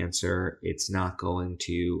cure cancer. It's not going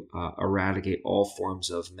to eradicate all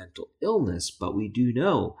forms of mental illness, but we do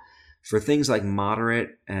know for things like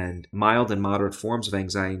mild and moderate forms of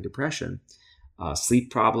anxiety and depression, sleep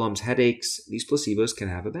problems, headaches, these placebos can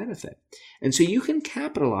have a benefit. And so you can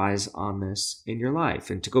capitalize on this in your life.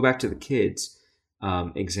 And to go back to the kids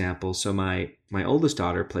example, so my oldest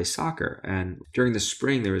daughter plays soccer. And during the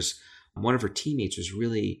spring, there was one of her teammates was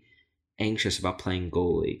really anxious about playing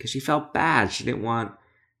goalie because she felt bad. She didn't want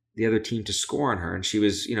the other team to score on her. And she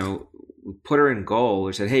was, put her in goal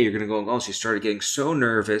or said, hey, you're going to go in goal. She started getting so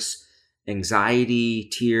nervous, anxiety,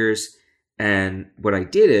 tears. And what I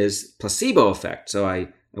did is placebo effect. So I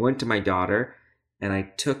went to my daughter and I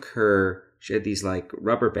took her, she had these like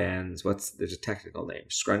rubber bands. There's a technical name,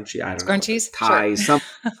 scrunchie. I don't know. Scrunchies? Ties, sure.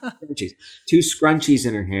 some scrunchies, 2 scrunchies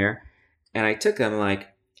in her hair. And I took them like,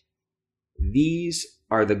 these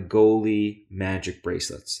are the goalie magic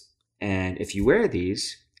bracelets. And if you wear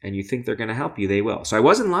these and you think they're going to help you, they will. So I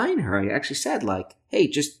wasn't lying to her. I actually said like, hey,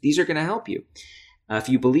 just these are going to help you. If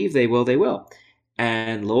you believe they will, they will.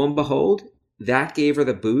 And lo and behold, that gave her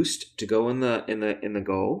the boost to go in the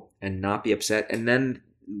goal and not be upset. And then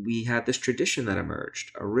we had this tradition that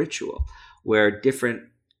emerged, a ritual where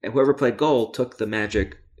whoever played goal took the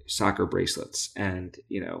magic soccer bracelets. And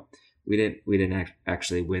we didn't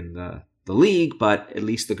actually win the league, but at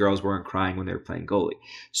least the girls weren't crying when they were playing goalie.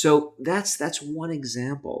 So that's one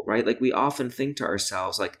example, right? Like we often think to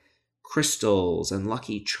ourselves like crystals and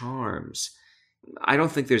lucky charms. I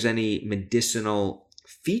don't think there's any medicinal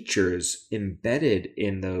features embedded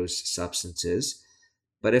in those substances,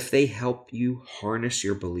 but if they help you harness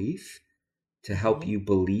your belief to help you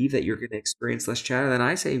believe that you're going to experience less chatter, then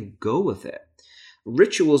I say go with it.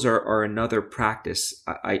 Rituals are another practice.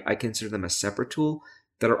 I consider them a separate tool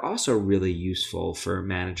that are also really useful for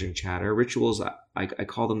managing chatter. Rituals, I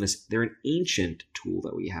call them they're an ancient tool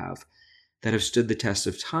that we have that have stood the test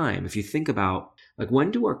of time. If you think about, like, when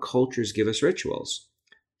do our cultures give us rituals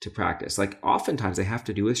to practice? Like, oftentimes they have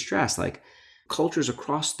to do with stress. Like, cultures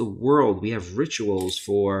across the world, we have rituals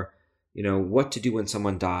for, what to do when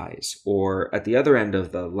someone dies, or at the other end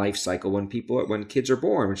of the life cycle when kids are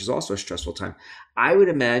born, which is also a stressful time. I would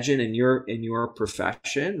imagine in your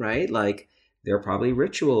profession, right? Like, there are probably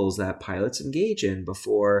rituals that pilots engage in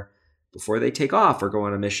before they take off or go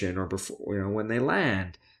on a mission, or before, when they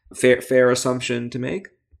land. Fair assumption to make?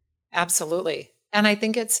 Absolutely. And I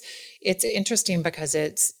think it's interesting because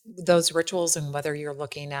it's those rituals, and whether you're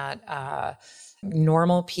looking at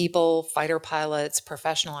normal people, fighter pilots,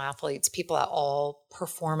 professional athletes, people at all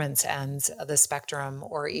performance ends of the spectrum,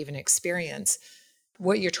 or even experience,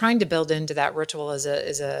 what you're trying to build into that ritual is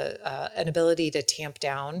an ability to tamp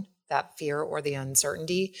down that fear or the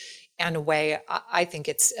uncertainty. And I think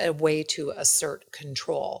it's a way to assert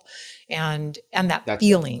control and that That's right.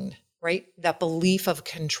 feeling, right? That belief of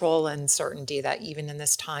control and certainty that even in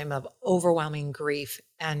this time of overwhelming grief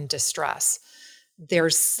and distress,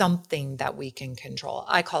 there's something that we can control.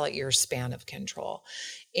 I call it your span of control.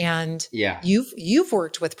 And Yeah. you've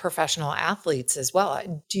worked with professional athletes as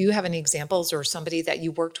well. Do you have any examples or somebody that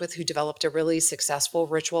you worked with who developed a really successful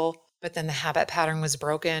ritual, but then the habit pattern was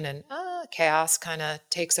broken and chaos kind of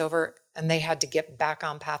takes over and they had to get back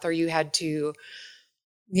on path, or you had to,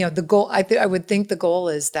 the goal, I would think the goal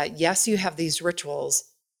is that, yes, you have these rituals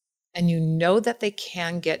and you know that they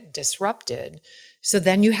can get disrupted. So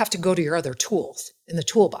then you have to go to your other tools in the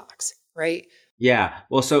toolbox, right? Yeah.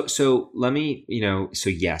 Well, so let me, so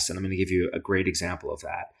yes, and I'm going to give you a great example of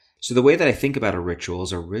that. So the way that I think about a ritual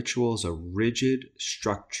is a rigid,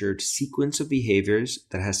 structured sequence of behaviors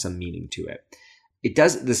that has some meaning to it.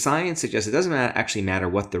 The science suggests it doesn't actually matter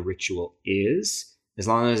what the ritual is, as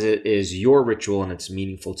long as it is your ritual and it's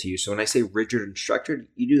meaningful to you. So when I say rigid and structured,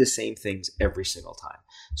 you do the same things every single time.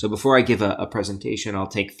 So before I give a presentation, I'll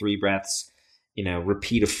take 3 breaths,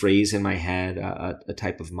 repeat a phrase in my head, a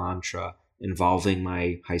type of mantra involving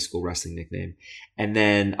my high school wrestling nickname. And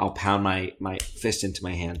then I'll pound my fist into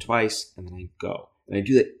my hand twice, and then I go. And I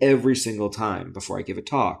do that every single time before I give a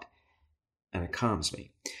talk, and it calms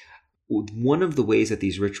me. One of the ways that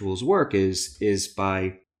these rituals work is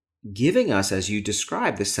by giving us, as you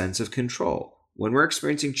described, the sense of control. When we're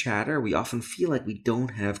experiencing chatter, we often feel like we don't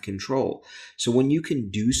have control. So when you can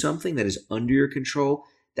do something that is under your control,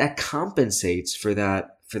 that compensates for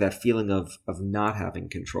that feeling of not having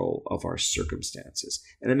control of our circumstances.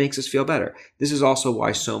 And it makes us feel better. This is also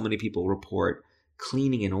why so many people report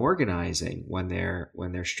cleaning and organizing when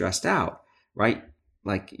they're stressed out, right?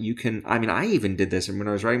 Like I even did this when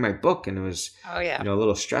I was writing my book, and it was, a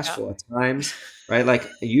little stressful at times, right? Like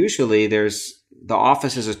usually the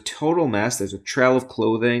office is a total mess. There's a trail of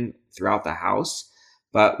clothing throughout the house.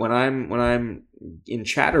 But when I'm in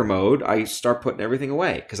chatter mode, I start putting everything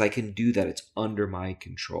away because I can do that. It's under my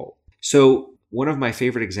control. So one of my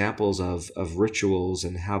favorite examples of rituals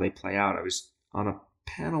and how they play out, I was on a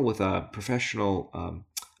panel with a professional,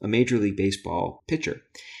 a Major League Baseball pitcher,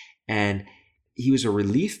 and he was a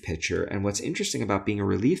relief pitcher. And what's interesting about being a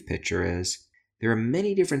relief pitcher is there are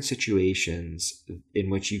many different situations in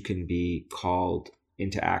which you can be called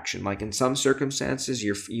into action. Like in some circumstances,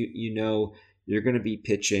 you're going to be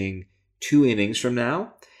pitching 2 innings from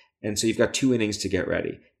now. And so you've got 2 innings to get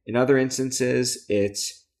ready. In other instances,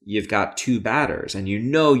 you've got 2 batters and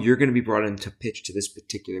you're going to be brought in to pitch to this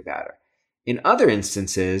particular batter. In other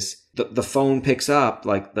instances, the phone picks up,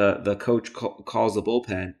 like the coach calls the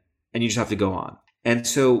bullpen, and you just have to go on. And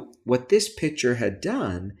so what this pitcher had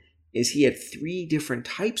done is he had 3 different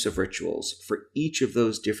types of rituals for each of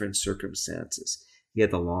those different circumstances. He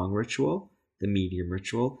had the long ritual, the medium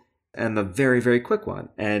ritual, and the very, very quick one.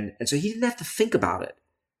 And so he didn't have to think about it.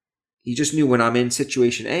 He just knew when I'm in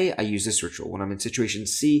situation A, I use this ritual. When I'm in situation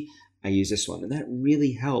C, I use this one. And that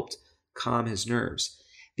really helped calm his nerves.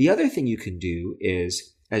 The other thing you can do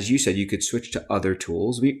is, as you said, you could switch to other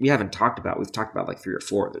tools. We've talked about like 3 or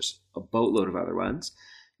 4. There's a boatload of other ones.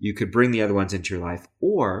 You could bring the other ones into your life,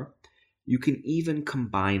 or you can even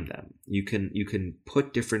combine them. You can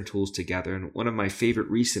put different tools together. And one of my favorite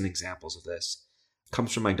recent examples of this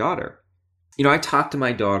comes from my daughter. I talk to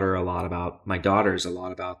my daughters a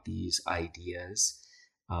lot about these ideas.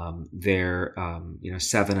 They're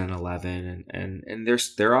 7 and 11, and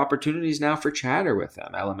there are opportunities now for chatter with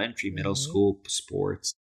them, elementary, middle school,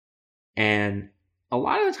 sports. And a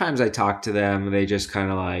lot of the times I talk to them, they just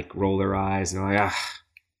kind of like roll their eyes and they're like,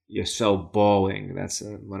 you're so boring. That's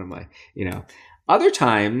one of my, Other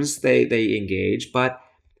times they engage, but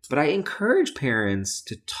I encourage parents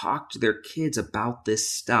to talk to their kids about this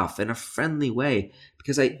stuff in a friendly way,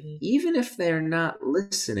 because even if they're not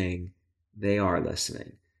listening, they are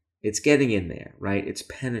listening. It's getting in there, right? It's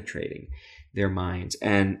penetrating their minds.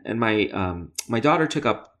 And my daughter took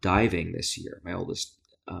up diving this year, my oldest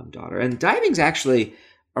daughter. And diving's actually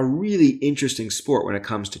a really interesting sport when it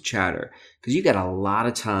comes to chatter, because you got a lot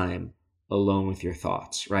of time alone with your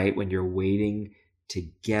thoughts, right? When you're waiting to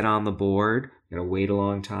get on the board, you got to wait a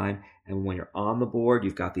long time. And when you're on the board,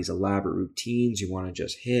 you've got these elaborate routines you want to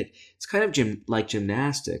just hit. It's kind of like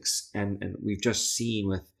gymnastics. And we've just seen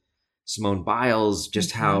with Simone Biles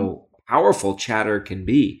just how powerful chatter can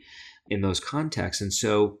be in those contexts. And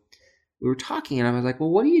so we were talking, and I was like,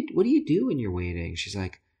 well, what do you do when you're waiting? She's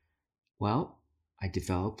like, well, I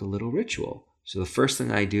developed a little ritual. So the first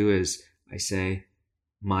thing I do is I say,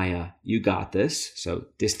 Maya, you got this. So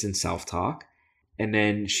distant self-talk. and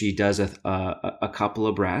then she does a couple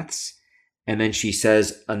of breaths, and then she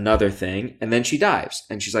says another thing, and then she dives.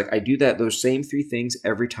 And she's like, I do those same three things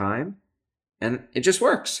every time, and it just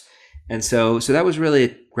works. And so that was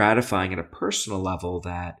really gratifying at a personal level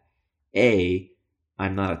that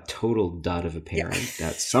I'm not a total dud of a parent.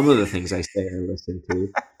 That some of the things I say I listen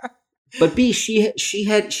to, but B, she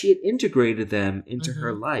had integrated them into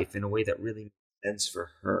her life in a way that really made sense for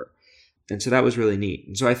her. And so that was really neat.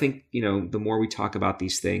 And so I think, the more we talk about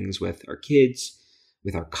these things with our kids,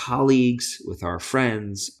 with our colleagues, with our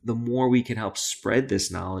friends, the more we can help spread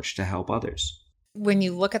this knowledge to help others. When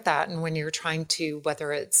you look at that, and when you're trying to,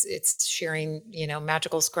 whether it's sharing,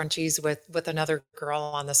 magical scrunchies with another girl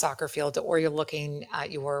on the soccer field, or you're looking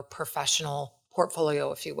at your professional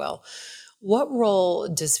portfolio, if you will, what role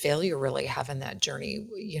does failure really have in that journey?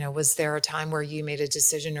 Was there a time where you made a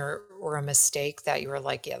decision or a mistake that you were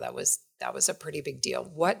like, yeah, that was a pretty big deal?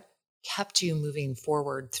 What kept you moving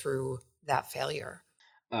forward through that failure?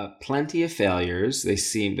 Plenty of failures. They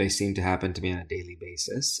seem to happen to me on a daily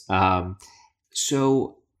basis.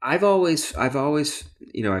 So I've always,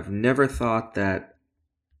 I've never thought that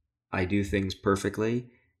I do things perfectly.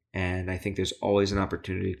 And I think there's always an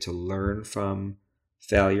opportunity to learn from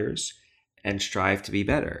failures and strive to be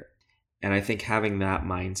better. And I think having that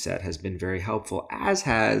mindset has been very helpful, as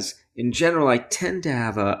has, in general, I tend to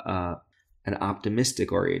have an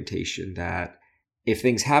optimistic orientation that if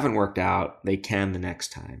things haven't worked out, they can the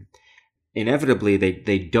next time. Inevitably,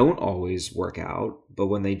 they don't always work out, but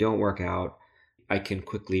when they don't work out, I can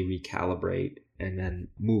quickly recalibrate and then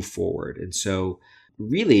move forward. And so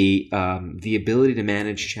really, the ability to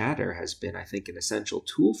manage chatter has been, I think, an essential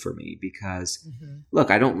tool for me because,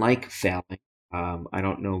 look, I don't like failing. I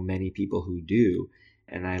don't know many people who do.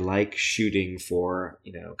 And I like shooting for,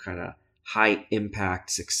 kind of high impact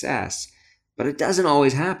success, but it doesn't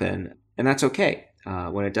always happen. And that's okay.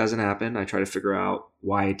 When it doesn't happen, I try to figure out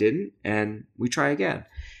why it didn't, and we try again.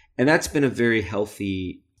 And that's been a very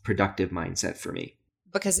healthy, productive mindset for me.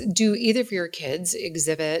 Because do either of your kids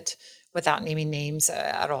exhibit, without naming names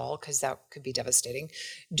at all, because that could be devastating,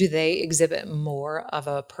 do they exhibit more of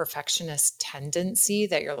a perfectionist tendency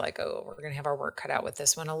that you're like, oh, we're going to have our work cut out with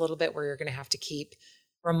this one a little bit, where you're going to have to keep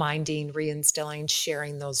reminding, reinstilling,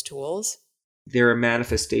 sharing those tools? There are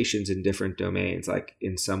manifestations in different domains. Like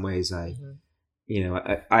in some ways, I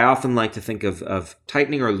often like to think of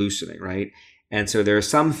tightening or loosening, right? And so there are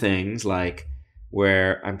some things like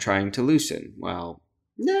where I'm trying to loosen. Well,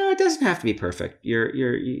 no, it doesn't have to be perfect. Your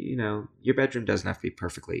bedroom doesn't have to be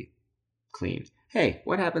perfectly clean. Hey,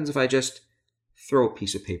 what happens if I just throw a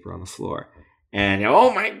piece of paper on the floor? And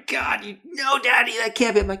oh my God, Daddy, that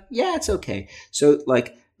can't be. I'm like, yeah, it's okay. So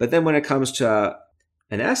but then when it comes to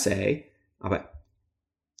an essay, I'm like,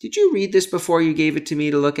 did you read this before you gave it to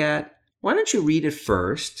me to look at? Why don't you read it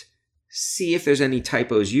first, see if there's any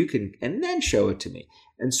typos you can, and then show it to me.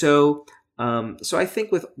 And so I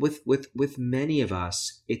think with many of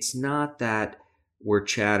us, it's not that we're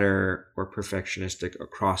chatter or perfectionistic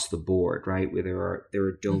across the board, right? Where there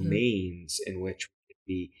are domains in which we could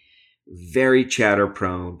be very chatter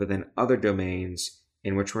prone, but then other domains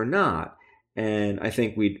in which we're not. And I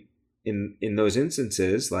think in those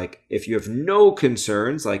instances, like if you have no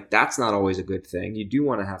concerns, like that's not always a good thing. You do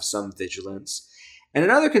want to have some vigilance. And in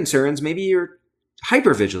other concerns, maybe you're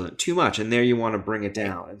hyper vigilant too much, and there you want to bring it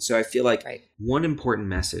down. And so I feel like one important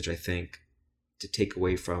message, I think, to take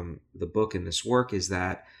away from the book and this work is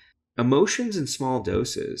that emotions in small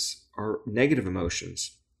doses, or negative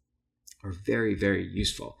emotions, are very, very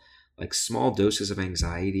useful. Like small doses of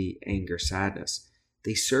anxiety, anger, sadness,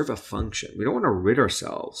 they serve a function. We don't want to rid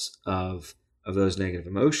ourselves of those negative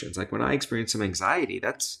emotions. Like when I experience some anxiety,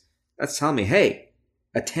 that's telling me, hey,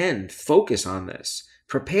 attend, focus on this,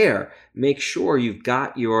 prepare, make sure you've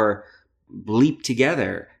got your bleep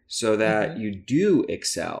together so that you do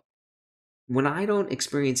excel. When I don't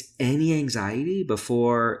experience any anxiety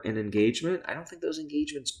before an engagement, I don't think those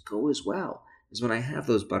engagements go as well as when I have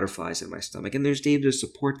those butterflies in my stomach. And there's data to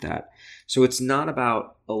support that. So it's not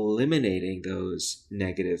about eliminating those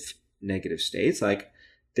negative states. Like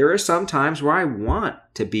there are some times where I want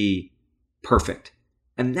to be perfect.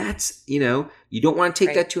 And that's, you don't want to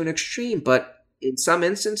take that to an extreme, but in some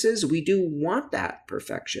instances, we do want that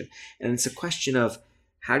perfection. And it's a question of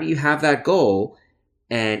how do you have that goal?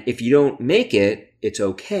 And if you don't make it, it's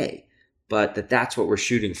okay. But that's what we're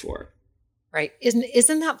shooting for. Right.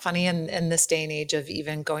 Isn't that funny in this day and age of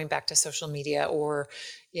even going back to social media or,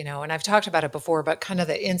 and I've talked about it before, but kind of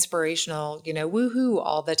the inspirational, woohoo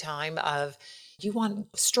all the time of you want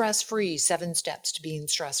stress-free, 7 steps to being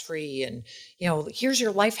stress-free. And, here's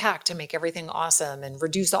your life hack to make everything awesome and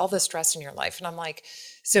reduce all the stress in your life. And I'm like,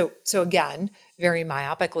 so again, very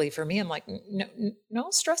myopically for me, I'm like, no,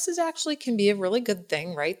 no, stress is actually can be a really good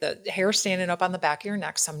thing, right? The hair standing up on the back of your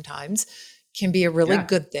neck sometimes can be a really Yeah.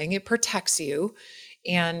 good thing. It protects you.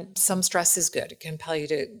 And some stress is good. It can compel you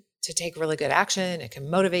to take really good action. It can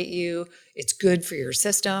motivate you. It's good for your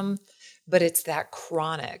system. But it's that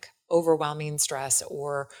chronic, overwhelming stress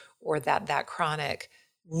or that chronic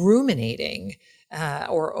ruminating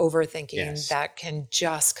or overthinking Yes. that can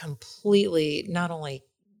just completely not only,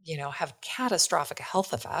 have catastrophic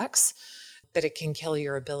health effects, but it can kill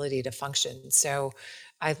your ability to function. So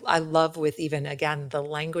I love with even again the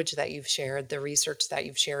language that you've shared, the research that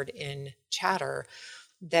you've shared in Chatter,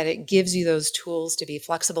 that it gives you those tools to be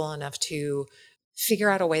flexible enough to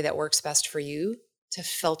figure out a way that works best for you to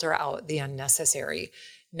filter out the unnecessary.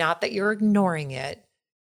 Not that you're ignoring it,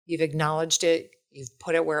 you've acknowledged it, you've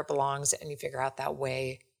put it where it belongs, and you figure out that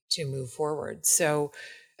way to move forward. So,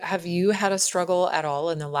 have you had a struggle at all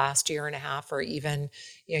in the last year and a half, or even,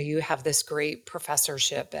 you have this great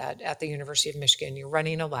professorship at the University of Michigan, you're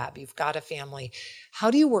running a lab, you've got a family. How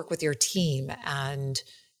do you work with your team and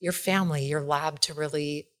your family, your lab to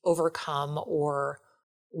really overcome or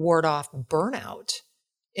ward off burnout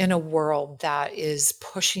in a world that is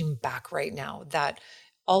pushing back right now? That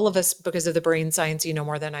all of us, because of the brain science,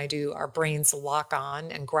 more than I do, our brains lock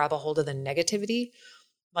on and grab a hold of the negativity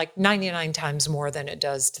like 99 times more than it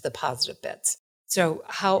does to the positive bits. So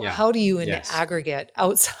Yeah. how do you in Yes. aggregate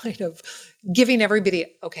outside of giving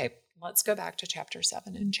everybody, okay, let's go back to chapter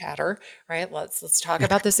 7 in Chatter, right? Let's talk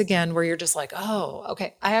about this again where you're just like, oh,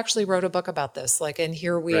 okay, I actually wrote a book about this. Like, and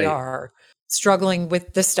here we Right. are struggling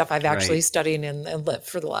with this stuff I've actually Right. studied and lived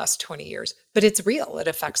for the last 20 years. But it's real. It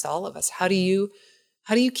affects all of us. How do you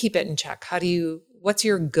keep it in check? What's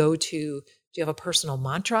your go-to? Do you have a personal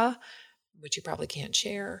mantra, which you probably can't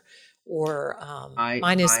share? Or I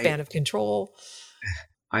mine is I span of control.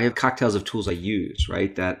 I have cocktails of tools I use,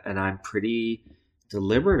 right? That and I'm pretty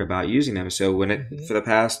deliberate about using them. So Mhm. for the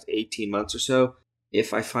past 18 months or so,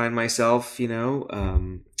 if I find myself,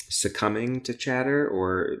 succumbing to chatter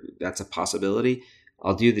or that's a possibility,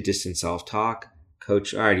 I'll do the distant self-talk.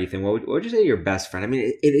 Coach, all right, Ethan, what would you say to your best friend? I mean,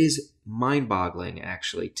 it is mind-boggling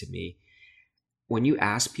actually to me when you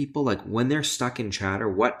ask people like when they're stuck in chatter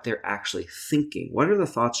what they're actually thinking. What are the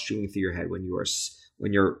thoughts streaming through your head when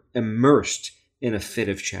when you're immersed in a fit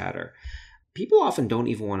of chatter? People often don't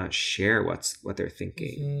even want to share what they're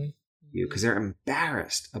thinking Mhm. you because Mhm. they're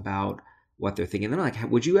embarrassed about what they're thinking. They're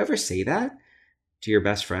like, would you ever say that to your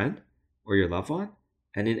best friend or your loved one?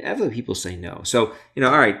 And inevitably people say no. So,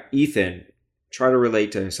 all right, Ethan, try to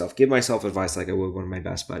relate to myself, give myself advice like I would one of my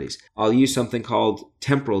best buddies. I'll use something called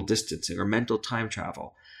temporal distancing or mental time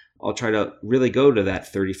travel. I'll try to really go to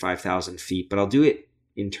that 35,000 feet, but I'll do it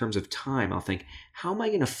in terms of time. I'll think, how am I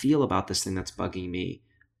going to feel about this thing that's bugging me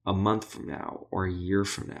a month from now or a year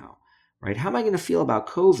from now, right? How am I going to feel about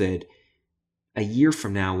COVID a year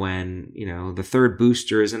from now when the third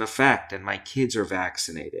booster is in effect and my kids are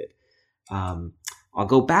vaccinated? um, I'll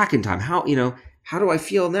go back in time. How do I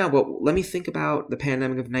feel now? But let me think about the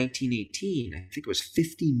pandemic of 1918. I think it was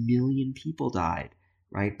 50 million people died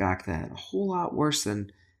right back then. A whole lot worse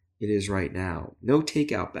than it is right now. No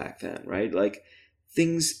takeout back then, right? Like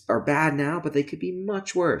things are bad now, but they could be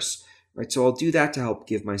much worse, right? So I'll do that to help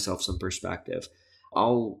give myself some perspective.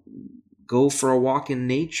 I'll go for a walk in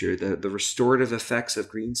nature. The restorative effects of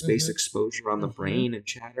green space Mhm. exposure on the Mhm. brain and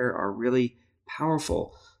chatter are really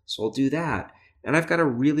powerful. So I'll do that. And I've got a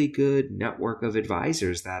really good network of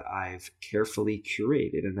advisors that I've carefully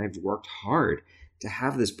curated, and I've worked hard to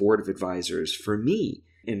have this board of advisors for me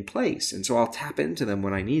in place. And so I'll tap into them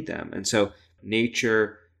when I need them. And so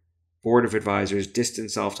nature, board of advisors,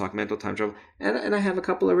 distance self-talk, mental time travel, and I have a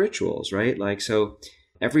couple of rituals, right? Like so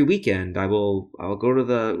every weekend I'll go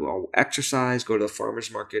to I'll exercise, go to the farmer's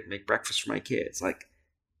market, make breakfast for my kids. Like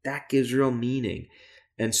that gives real meaning.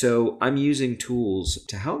 And so I'm using tools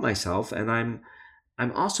to help myself, and I'm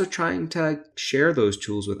also trying to share those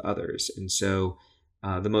tools with others. And so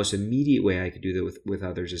the most immediate way I could do that with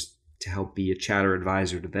others is to help be a chatter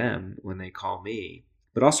advisor to them when they call me,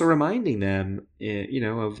 but also reminding them,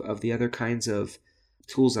 of the other kinds of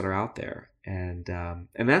tools that are out there. And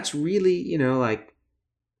that's really, like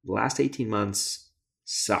the last 18 months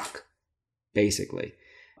suck, basically.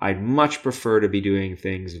 I'd much prefer to be doing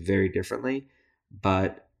things very differently,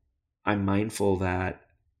 but I'm mindful that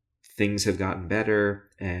things have gotten better,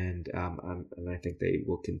 and I think they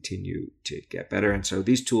will continue to get better. And so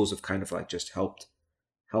these tools have kind of like just helped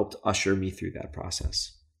usher me through that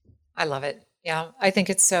process. I love it. Yeah, I think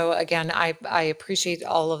it's so. Again, I appreciate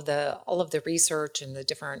all of the research and the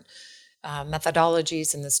different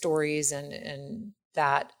methodologies and the stories, and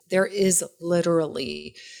that there is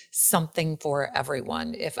literally something for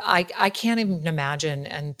everyone. If I can't even imagine,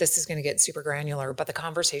 and this is going to get super granular, but the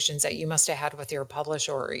conversations that you must have had with your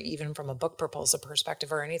publisher, or even from a book proposal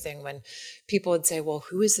perspective or anything, when people would say, "Well,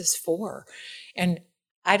 who is this for?" And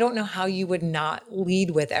I don't know how you would not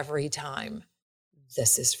lead with every time,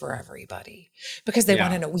 this is for everybody, because they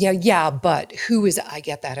want Yeah, to know, yeah, but who is, I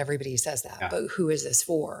get that everybody says that, yeah. but who is this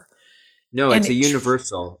for? No, And it's a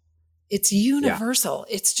universal. it's Yeah, universal.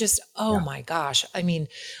 It's just, oh yeah. my gosh. I mean,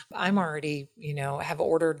 I'm already, have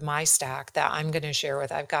ordered my stack that I'm going to share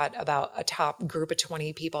with. I've got about a top group of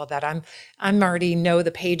 20 people that I'm already know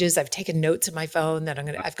the pages. I've taken notes in my phone that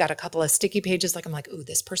I've got a couple of sticky pages. Like I'm like, ooh,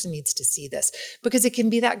 this person needs to see this, because it can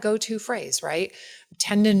be that go-to phrase, right?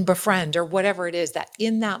 Tend and befriend, or whatever it is, that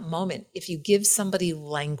in that moment, if you give somebody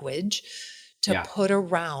language to Yeah, put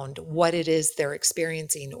around what it is they're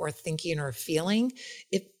experiencing or thinking or feeling,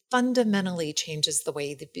 it fundamentally changes the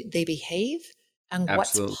way they behave and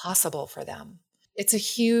what's absolutely. possible for them. It's a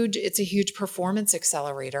huge performance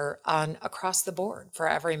accelerator on across the board for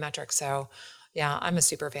every metric. So yeah, I'm a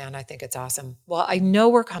super fan. I think it's awesome. Well, I know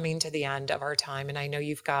we're coming to the end of our time, and I know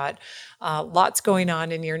you've got lots going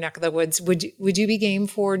on in your neck of the woods. Would you be game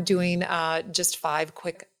for doing just 5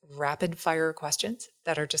 quick rapid fire questions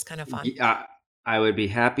that are just kind of fun? Yeah, I would be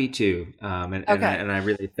happy to, Okay. and I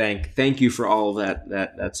really thank you for all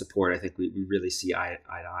that support. I think we really see eye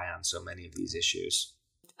to eye on so many of these issues.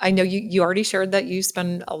 I know you already shared that you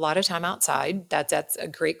spend a lot of time outside. That's a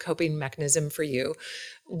great coping mechanism for you.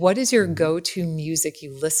 What is your Mhm. go-to music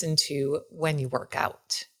you listen to when you work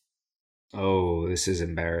out? Oh, this is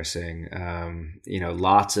embarrassing.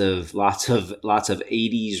 Lots of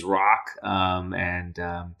 80s rock, and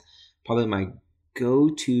probably my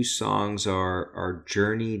go-to songs are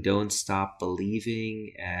Journey, Don't Stop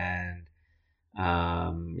Believing, and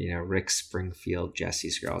Rick Springfield,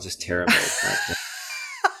 Jesse's Girl. Just terrible, but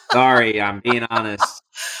sorry, I'm being honest.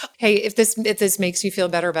 Hey, if this makes you feel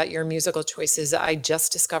better about your musical choices, I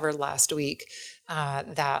just discovered last week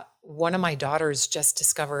that one of my daughters just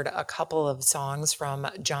discovered a couple of songs from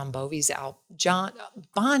Bon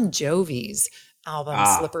Jovi's album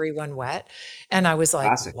Ah, "Slippery When Wet," and I was like,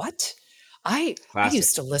 classic, "What?" I classic.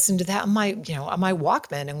 used to listen to that on my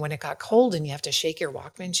Walkman, and when it got cold and you have to shake your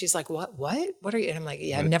Walkman, she's like, "What? What? What are you?" And I'm like,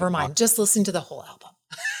 "Yeah, What never a mind. Just listen to the whole album."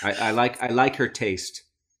 I like her taste.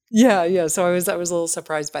 Yeah, yeah. So I was a little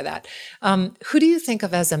surprised by that. Who do you think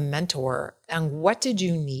of as a mentor, and what did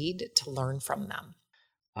you need to learn from them?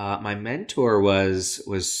 My mentor was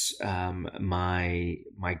my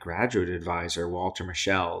graduate advisor, Walter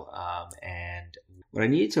Michelle, and what I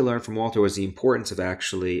needed to learn from Walter was the importance of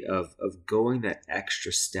actually of going that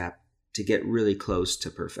extra step to get really close to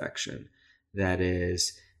perfection. That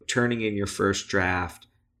is, turning in your first draft.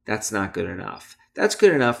 That's not good enough. That's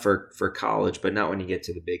good enough for college, but not when you get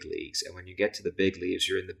to the big leagues. And when you get to the big leagues,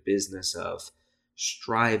 you're in the business of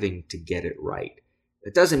striving to get it right.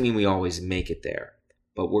 It doesn't mean we always make it there,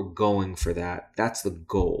 but we're going for that. That's the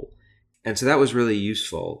goal. And so that was really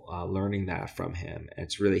useful, learning that from him.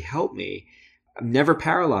 It's really helped me. I'm never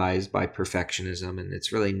paralyzed by perfectionism, and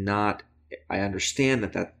it's really not, I understand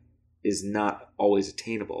that is not always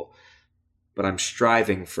attainable, but I'm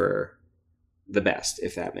striving for the best,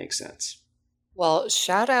 if that makes sense. Well,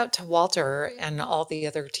 shout out to Walter and all the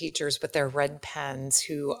other teachers with their red pens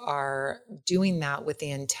who are doing that with the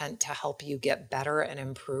intent to help you get better and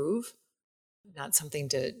improve, not something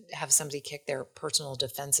to have somebody kick their personal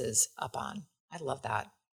defenses up on. I love that.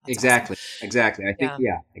 That's awesome. Exactly. Exactly. I think, Yeah.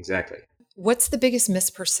 yeah, exactly. What's the biggest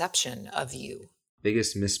misperception of you?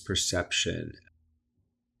 Biggest misperception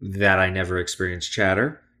that I never experienced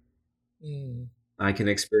chatter. Mm, I can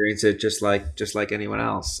experience it just like anyone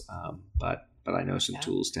else, but I know some yeah,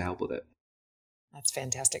 tools to help with it. that's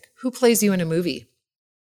fantastic. Who plays you in a movie?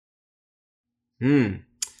 Hmm.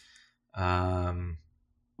 Um,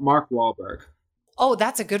 Mark Wahlberg. Oh,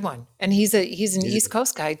 that's a good one. And he's an He's East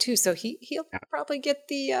Coast guy too, so he'll yeah, probably get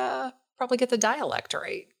the dialect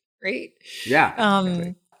right, right? yeah,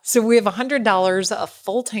 exactly. So we have $100, a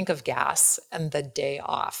full tank of gas, and the day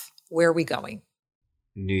off. Where are we going?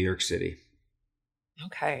 New York City.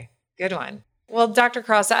 Okay, good one. Well, Dr.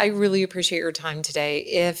 Cross, I really appreciate your time today.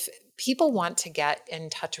 If people want to get in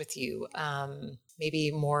touch with you, maybe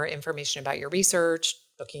more information about your research,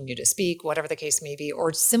 booking you to speak, whatever the case may be,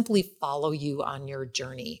 or simply follow you on your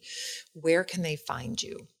journey, where can they find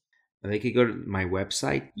you? They could go to my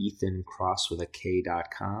website,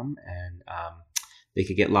 ethancross.com, and they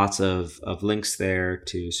could get lots of links there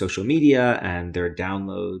to social media and their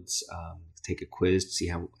downloads. Take a quiz to see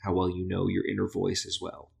how well you know your inner voice as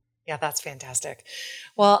well. Yeah, that's fantastic.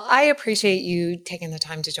 Well, I appreciate you taking the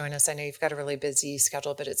time to join us. I know you've got a really busy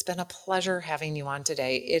schedule, but it's been a pleasure having you on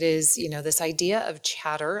today. It is, this idea of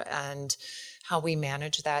chatter and how we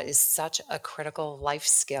manage that is such a critical life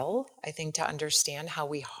skill, I think, to understand how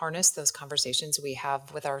we harness those conversations we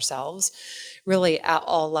have with ourselves, really at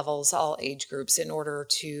all levels, all age groups, in order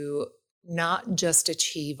to not just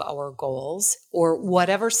achieve our goals or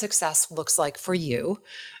whatever success looks like for you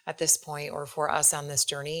at this point or for us on this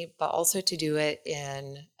journey, but also to do it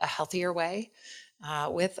in a healthier way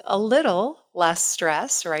with a little less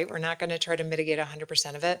stress, right? We're not going to try to mitigate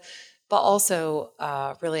 100% of it, but also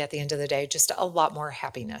really at the end of the day, just a lot more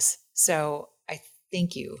happiness. So I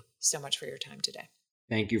thank you so much for your time today.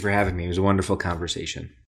 Thank you for having me. It was a wonderful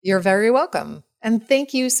conversation. You're very welcome. And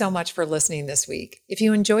thank you so much for listening this week. If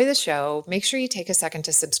you enjoy the show, make sure you take a second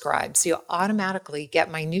to subscribe so you'll automatically get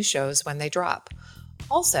my new shows when they drop.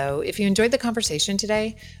 Also, if you enjoyed the conversation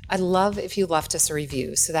today, I'd love if you left us a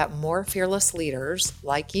review so that more fearless leaders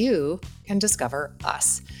like you can discover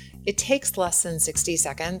us. It takes less than 60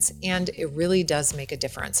 seconds and it really does make a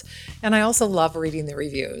difference. And I also love reading the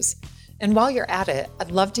reviews. And while you're at it,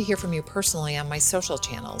 I'd love to hear from you personally on my social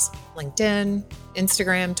channels, LinkedIn,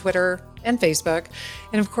 Instagram, Twitter, and Facebook.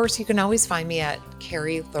 And of course, you can always find me at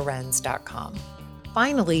carrielorenz.com.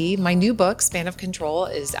 Finally, my new book, Span of Control,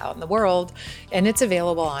 is out in the world, and it's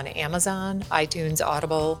available on Amazon, iTunes,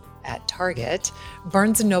 Audible, at Target,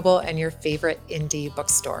 Barnes & Noble, and your favorite indie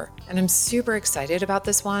bookstore. And I'm super excited about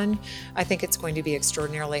this one. I think it's going to be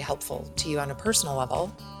extraordinarily helpful to you on a personal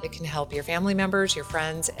level. It can help your family members, your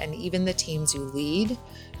friends, and even the teams you lead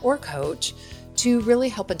or coach to really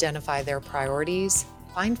help identify their priorities,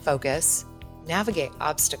 find focus, navigate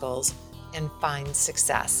obstacles, and find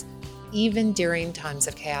success, even during times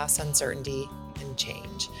of chaos, uncertainty, and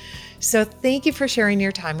change. So thank you for sharing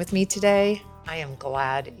your time with me today. I am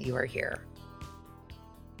glad you are here.